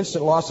 registered an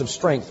instant loss of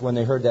strength when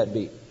they heard that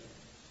beat.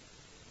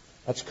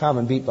 That's a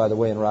common beat, by the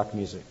way, in rock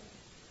music.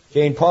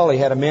 Jane Pauley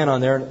had a man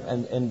on there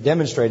and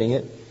demonstrating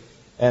it,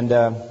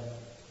 and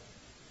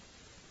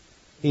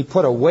he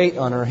put a weight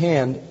on her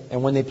hand,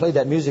 and when they played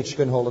that music, she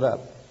couldn't hold it up.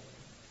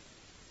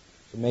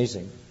 It's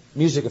amazing.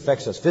 Music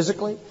affects us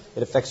physically.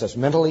 It affects us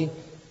mentally.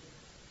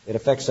 It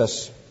affects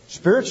us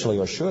spiritually,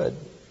 or should.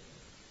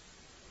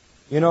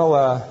 You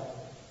know,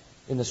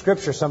 in the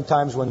Scripture,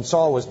 sometimes when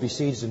Saul was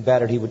besieged and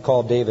battered, he would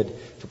call David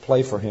to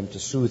play for him to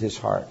soothe his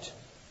heart.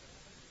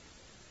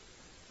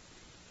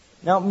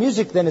 Now,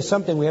 music then is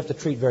something we have to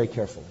treat very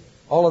carefully.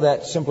 All of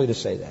that simply to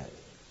say that.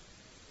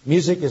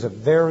 Music is a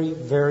very,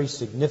 very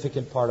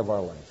significant part of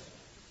our life.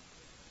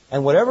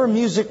 And whatever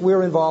music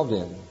we're involved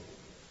in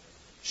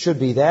should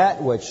be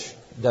that which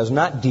does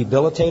not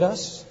debilitate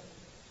us,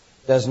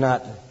 does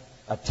not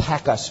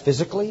attack us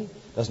physically,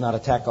 does not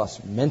attack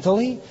us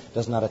mentally,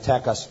 does not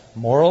attack us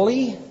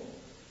morally.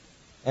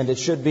 And it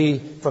should be,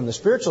 from the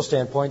spiritual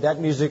standpoint, that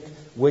music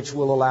which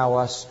will allow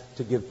us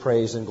to give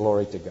praise and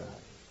glory to God.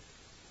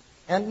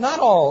 And not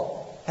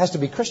all has to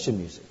be Christian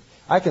music.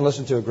 I can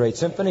listen to a great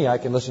symphony. I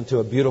can listen to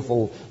a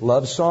beautiful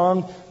love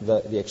song,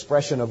 the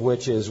expression of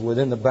which is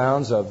within the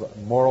bounds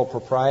of moral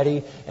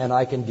propriety, and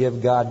I can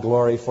give God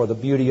glory for the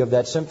beauty of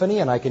that symphony,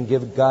 and I can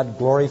give God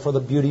glory for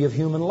the beauty of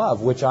human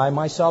love, which I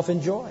myself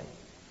enjoy.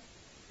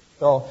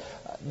 So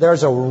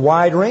there's a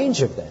wide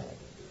range of that.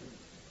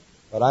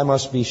 But I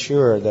must be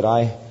sure that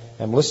I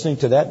am listening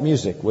to that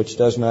music which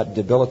does not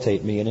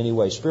debilitate me in any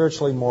way,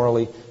 spiritually,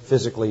 morally,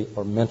 physically,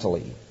 or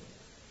mentally.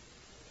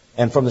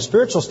 And from the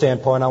spiritual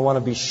standpoint, I want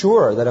to be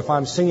sure that if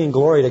I'm singing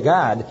glory to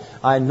God,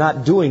 I'm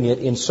not doing it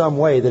in some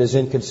way that is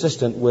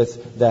inconsistent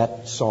with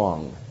that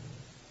song.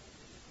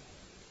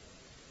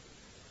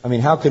 I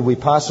mean, how could we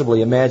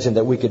possibly imagine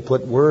that we could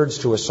put words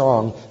to a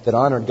song that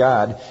honored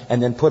God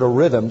and then put a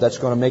rhythm that's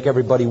going to make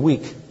everybody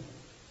weak?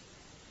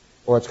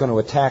 Or it's going to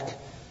attack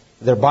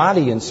their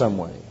body in some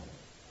way,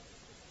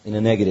 in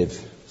a negative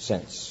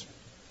sense.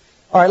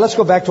 All right, let's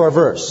go back to our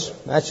verse.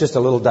 That's just a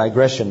little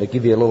digression to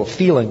give you a little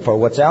feeling for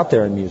what's out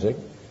there in music.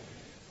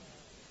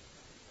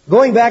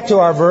 Going back to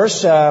our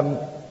verse,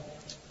 to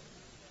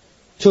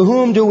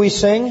whom do we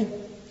sing?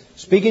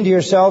 Speaking to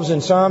yourselves in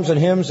psalms and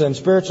hymns and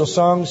spiritual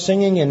songs,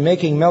 singing and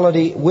making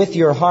melody with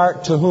your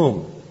heart to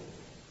whom?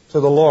 To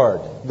the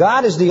Lord.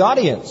 God is the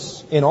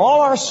audience. In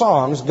all our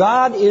songs,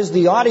 God is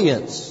the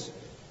audience.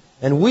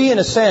 And we, in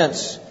a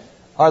sense,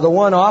 are the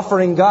one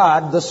offering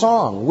God the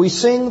song. We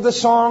sing the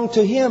song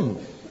to Him.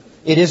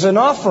 It is an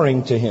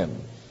offering to Him.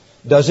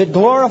 Does it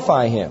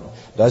glorify Him?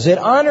 Does it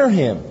honor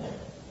Him?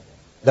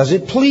 Does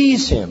it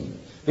please Him?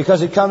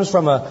 Because it comes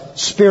from a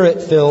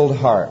Spirit-filled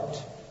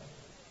heart.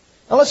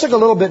 Now let's look a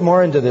little bit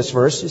more into this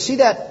verse. You see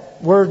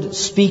that word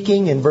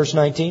speaking in verse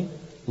 19?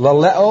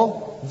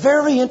 Laleo.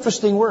 Very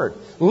interesting word.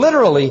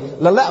 Literally,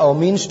 laleo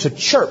means to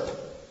chirp.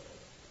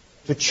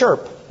 To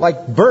chirp,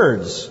 like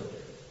birds.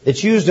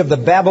 It's used of the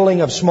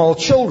babbling of small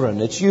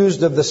children. It's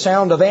used of the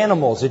sound of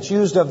animals. It's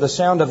used of the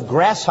sound of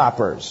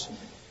grasshoppers.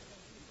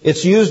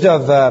 It's used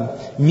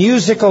of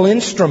musical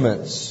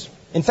instruments.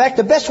 In fact,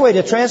 the best way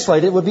to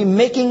translate it would be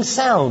making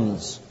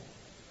sounds.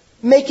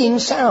 Making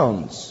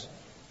sounds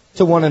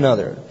to one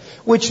another.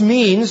 Which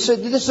means,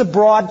 this is a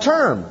broad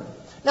term.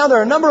 Now, there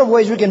are a number of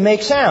ways we can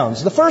make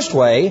sounds. The first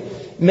way,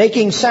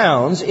 making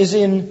sounds, is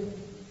in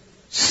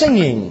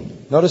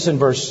singing. Notice in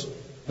verse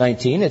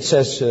 19, it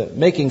says,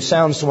 making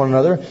sounds to one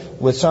another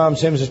with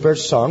psalms, hymns, and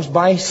spiritual songs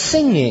by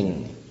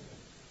singing.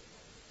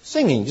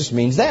 Singing just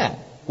means that,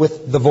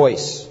 with the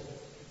voice.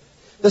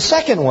 The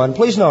second one,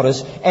 please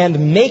notice,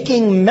 and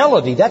making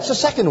melody. That's the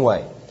second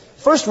way.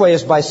 First way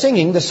is by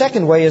singing. The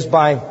second way is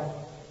by,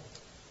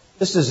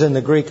 this is in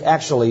the Greek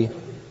actually,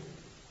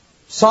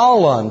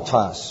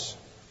 psallantos.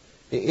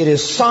 It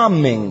is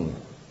psalming,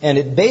 and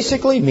it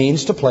basically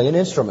means to play an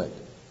instrument.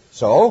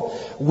 So,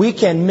 we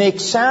can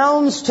make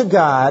sounds to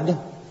God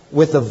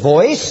with the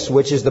voice,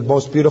 which is the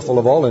most beautiful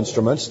of all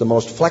instruments, the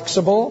most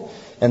flexible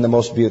and the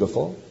most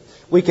beautiful.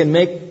 We can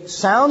make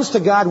sounds to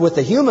God with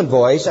the human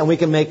voice, and we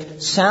can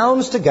make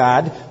sounds to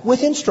God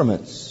with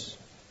instruments.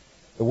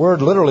 The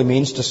word literally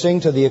means to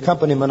sing to the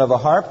accompaniment of a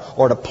harp,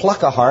 or to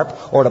pluck a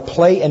harp, or to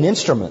play an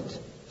instrument,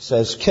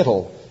 says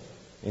Kittel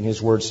in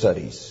his word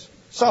studies.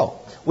 So,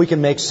 we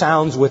can make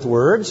sounds with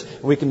words,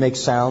 we can make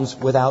sounds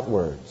without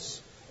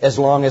words, as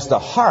long as the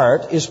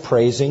heart is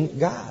praising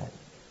God.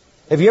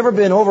 Have you ever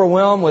been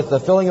overwhelmed with the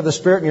filling of the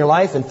Spirit in your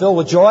life and filled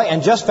with joy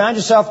and just found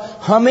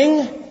yourself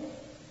humming,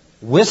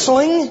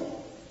 whistling?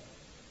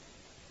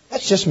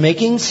 That's just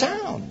making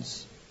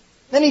sounds.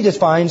 Then he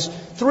defines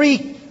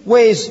three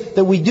ways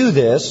that we do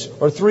this,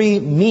 or three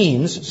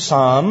means: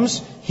 psalms,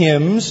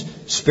 hymns,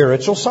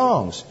 spiritual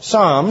songs.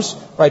 Psalms,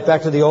 right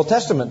back to the Old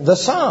Testament, the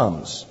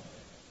Psalms.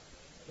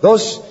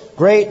 Those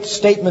great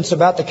statements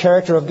about the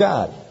character of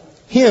God.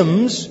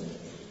 Hymns,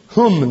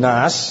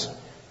 humnas,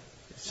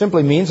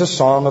 simply means a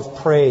song of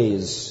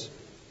praise.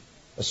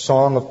 A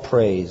song of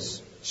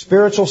praise.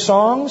 Spiritual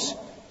songs,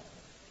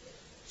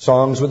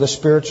 songs with a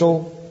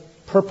spiritual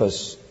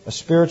purpose, a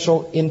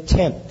spiritual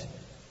intent.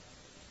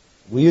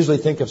 We usually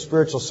think of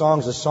spiritual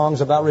songs as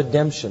songs about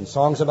redemption,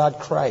 songs about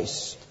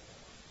Christ.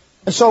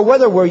 And so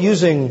whether we're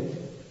using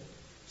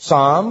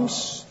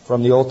psalms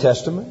from the Old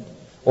Testament,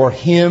 or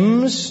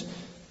hymns,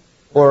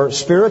 or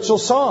spiritual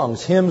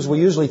songs. Hymns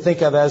we usually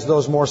think of as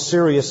those more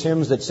serious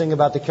hymns that sing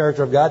about the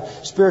character of God.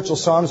 Spiritual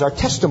songs are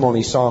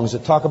testimony songs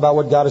that talk about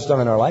what God has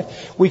done in our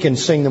life. We can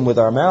sing them with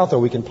our mouth, or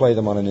we can play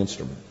them on an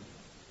instrument.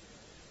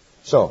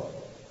 So,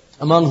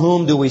 among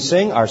whom do we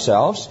sing?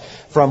 Ourselves.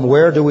 From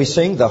where do we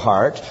sing? The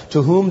heart.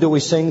 To whom do we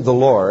sing? The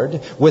Lord.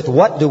 With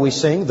what do we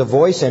sing? The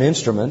voice and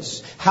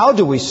instruments. How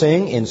do we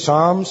sing? In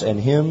psalms and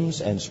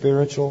hymns and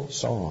spiritual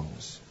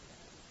songs.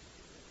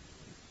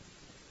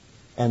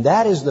 And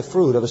that is the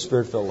fruit of a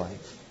Spirit-filled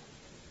life.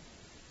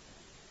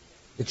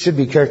 It should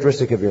be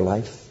characteristic of your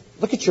life.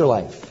 Look at your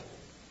life.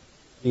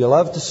 Do you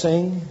love to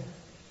sing?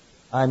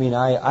 I mean,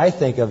 I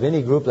think of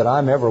any group that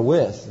I'm ever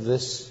with,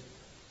 this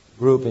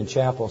group in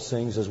chapel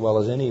sings as well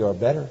as any, or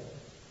better.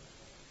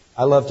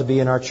 I love to be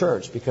in our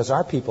church because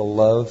our people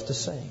love to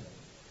sing.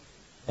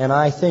 And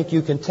I think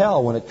you can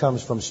tell when it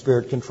comes from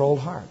Spirit-controlled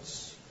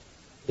hearts.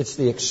 It's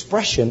the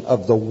expression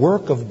of the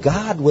work of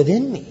God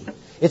within me.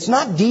 It's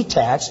not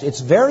detached. It's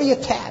very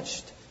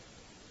attached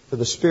to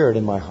the Spirit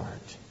in my heart.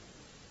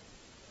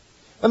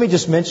 Let me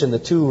just mention the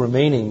two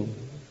remaining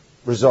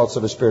results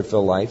of a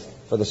Spirit-filled life.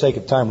 For the sake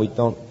of time, we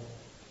don't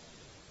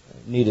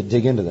need to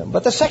dig into them.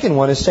 But the second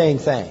one is saying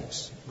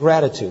thanks,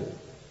 gratitude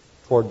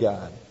toward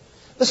God.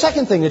 The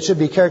second thing that should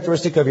be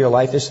characteristic of your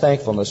life is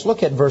thankfulness.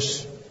 Look at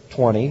verse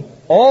 20.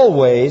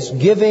 Always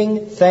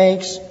giving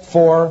thanks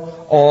for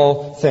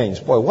all things.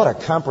 Boy, what a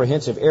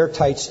comprehensive,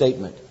 airtight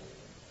statement.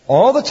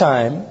 All the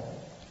time,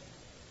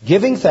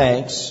 giving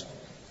thanks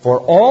for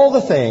all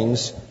the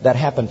things that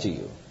happen to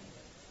you.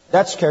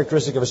 That's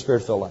characteristic of a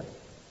Spirit-filled life.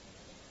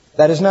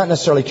 That is not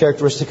necessarily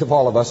characteristic of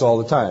all of us all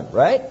the time,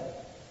 right?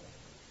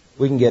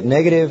 We can get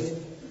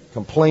negative,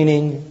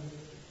 complaining,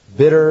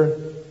 bitter,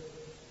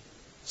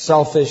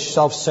 selfish,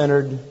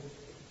 self-centered,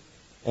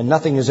 and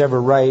nothing is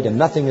ever right and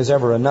nothing is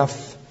ever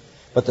enough.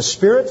 But the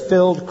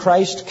Spirit-filled,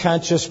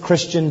 Christ-conscious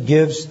Christian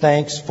gives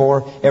thanks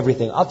for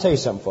everything. I'll tell you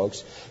something,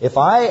 folks. If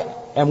I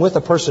am with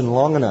a person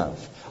long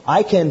enough,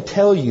 I can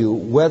tell you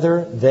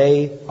whether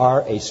they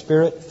are a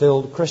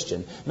Spirit-filled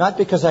Christian. Not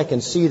because I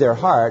can see their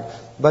heart,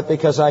 but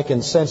because I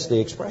can sense the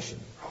expression.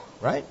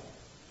 Right?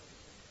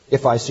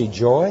 If I see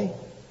joy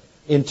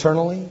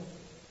internally,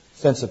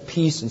 sense of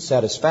peace and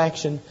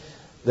satisfaction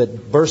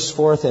that bursts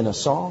forth in a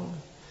song,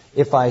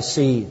 if I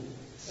see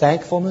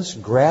thankfulness,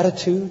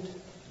 gratitude,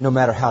 no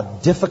matter how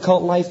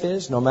difficult life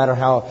is, no matter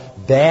how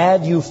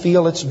bad you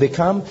feel it's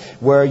become,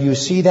 where you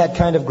see that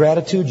kind of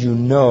gratitude, you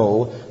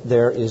know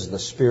there is the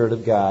Spirit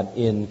of God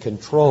in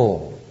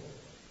control.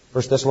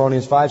 1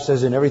 Thessalonians 5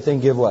 says, in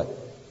everything give what?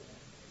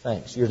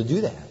 Thanks. You're to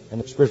do that.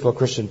 And the Spirit-filled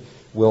Christian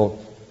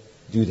will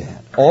do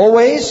that.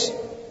 Always,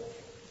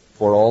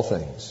 for all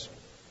things.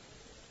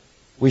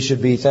 We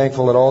should be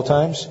thankful at all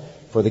times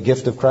for the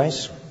gift of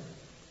Christ,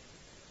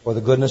 for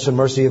the goodness and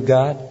mercy of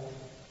God,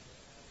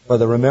 for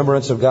the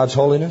remembrance of God's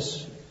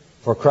holiness,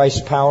 for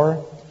Christ's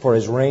power, for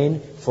His reign,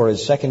 for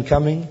His second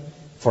coming,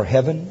 for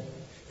heaven,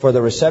 for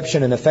the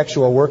reception and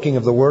effectual working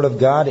of the Word of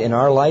God in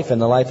our life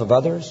and the life of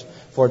others,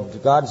 for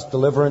God's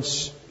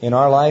deliverance in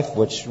our life,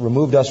 which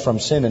removed us from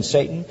sin and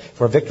Satan,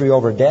 for victory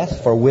over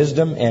death, for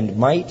wisdom and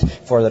might,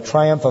 for the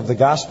triumph of the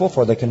gospel,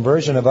 for the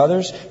conversion of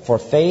others, for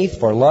faith,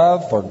 for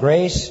love, for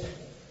grace,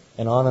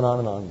 and on and on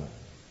and on.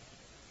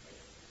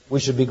 We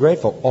should be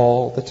grateful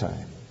all the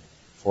time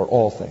for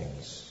all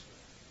things.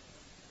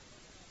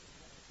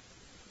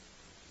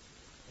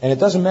 And it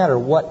doesn't matter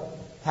what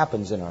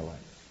happens in our life.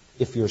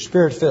 If you're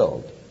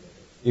Spirit-filled,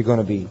 you're going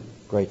to be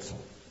grateful.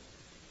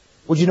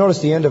 Would you notice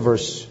the end of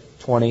verse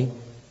 20?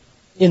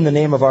 In the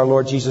name of our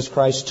Lord Jesus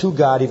Christ, to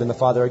God, even the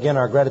Father. Again,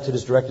 our gratitude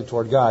is directed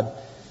toward God.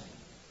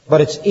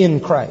 But it's in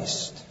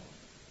Christ.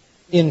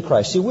 In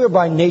Christ. See, we're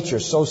by nature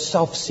so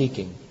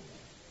self-seeking.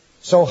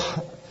 So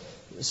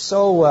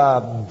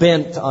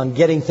bent on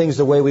getting things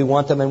the way we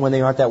want them, and when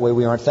they aren't that way,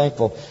 we aren't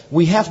thankful.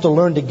 We have to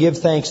learn to give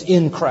thanks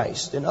in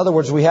Christ. In other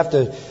words, we have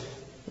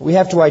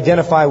to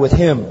identify with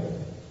Him.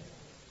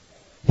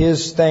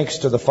 His thanks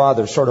to the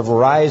Father sort of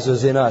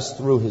rises in us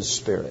through His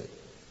Spirit.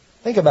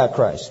 Think about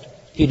Christ.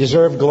 He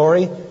deserved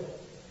glory.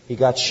 He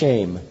got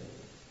shame.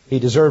 He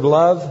deserved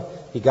love.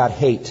 He got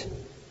hate.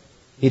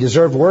 He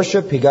deserved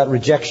worship. He got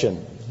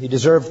rejection. He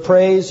deserved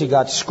praise. He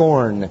got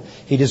scorn.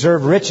 He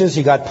deserved riches.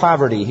 He got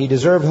poverty. He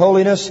deserved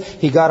holiness.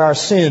 He got our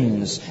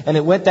sins. And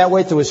it went that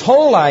way through His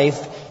whole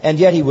life, and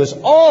yet He was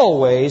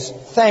always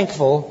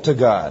thankful to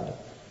God.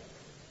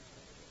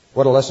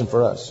 What a lesson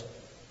for us.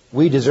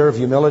 We deserve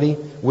humility,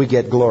 we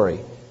get glory.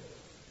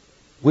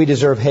 We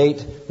deserve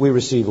hate, we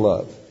receive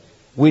love.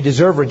 We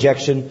deserve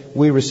rejection,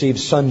 we receive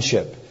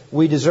sonship.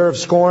 We deserve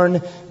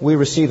scorn, we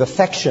receive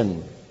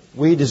affection.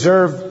 We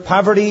deserve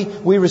poverty,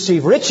 we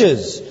receive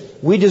riches.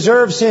 We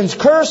deserve sin's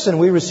curse, and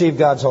we receive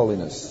God's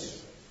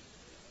holiness.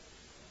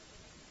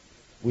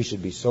 We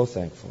should be so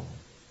thankful.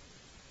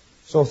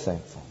 So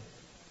thankful.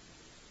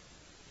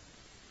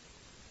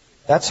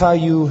 That's how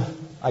you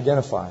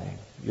identify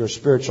your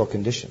spiritual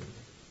condition.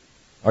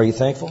 Are you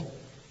thankful?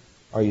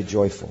 Are you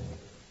joyful?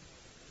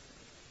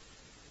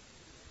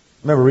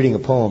 I remember reading a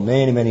poem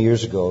many, many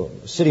years ago.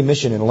 A city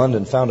mission in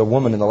London found a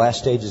woman in the last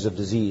stages of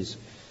disease.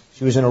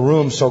 She was in a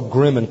room so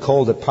grim and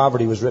cold that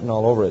poverty was written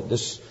all over it.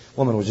 This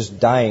woman was just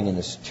dying in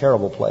this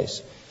terrible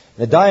place.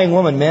 The dying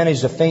woman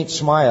managed a faint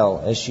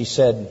smile as she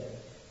said,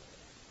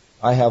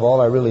 I have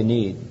all I really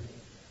need.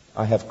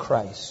 I have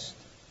Christ.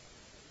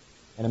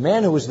 And a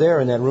man who was there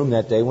in that room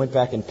that day went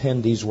back and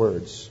penned these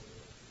words.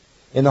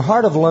 In the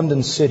heart of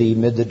London city,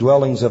 mid the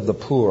dwellings of the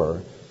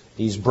poor,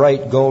 these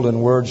bright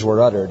golden words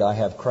were uttered, I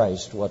have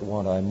Christ, what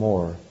want I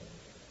more?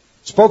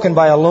 Spoken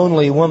by a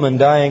lonely woman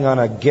dying on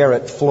a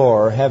garret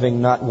floor,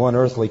 having not one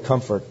earthly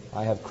comfort,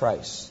 I have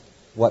Christ,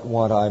 what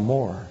want I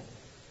more?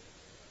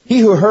 He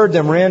who heard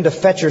them ran to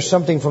fetch her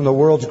something from the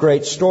world's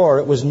great store.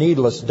 It was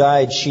needless,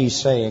 died she,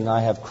 saying,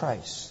 I have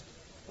Christ,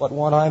 what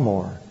want I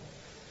more?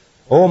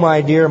 Oh,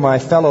 my dear, my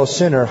fellow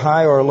sinner,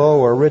 high or low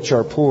or rich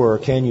or poor,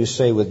 can you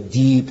say with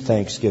deep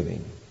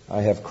thanksgiving,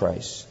 I have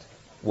Christ,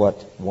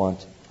 what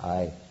want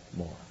I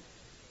more?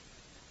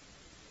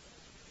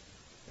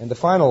 And the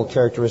final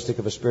characteristic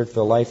of a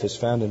Spirit-filled life is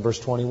found in verse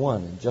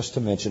 21. And just to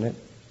mention it,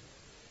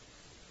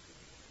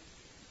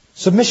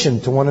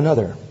 submission to one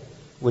another,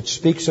 which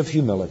speaks of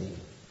humility,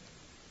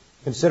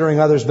 considering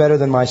others better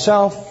than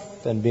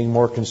myself and being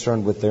more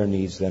concerned with their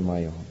needs than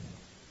my own.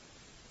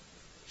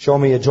 Show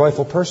me a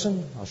joyful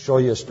person, I'll show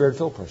you a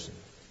Spirit-filled person.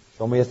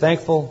 Show me a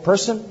thankful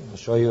person, I'll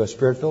show you a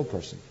Spirit-filled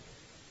person.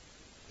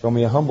 Show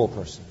me a humble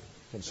person,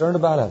 concerned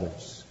about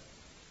others,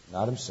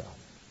 not himself.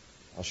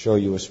 I'll show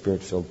you a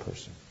Spirit-filled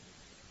person.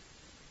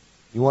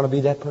 You want to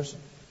be that person?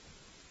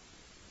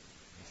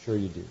 I'm sure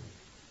you do.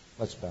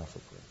 Let's bow for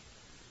prayer.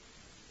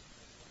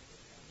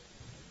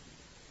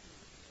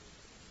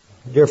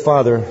 Dear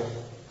Father,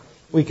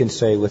 we can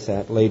say with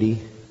that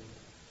lady,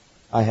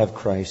 I have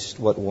Christ,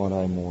 what want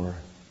I more?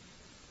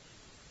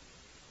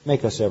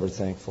 Make us ever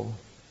thankful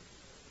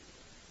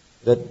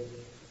that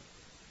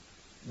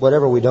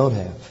whatever we don't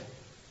have,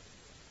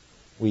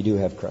 we do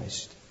have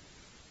Christ.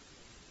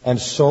 And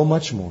so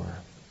much more,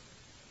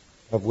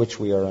 of which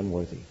we are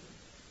unworthy.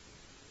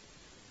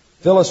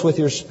 Fill us with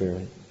your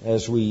Spirit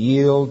as we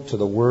yield to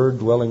the Word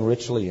dwelling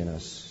richly in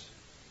us.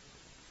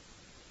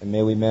 And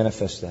may we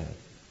manifest that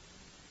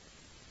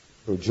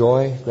through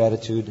joy,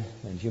 gratitude,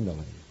 and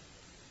humility.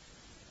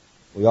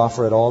 We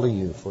offer it all to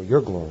you for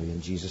your glory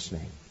in Jesus'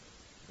 name.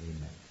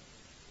 Amen.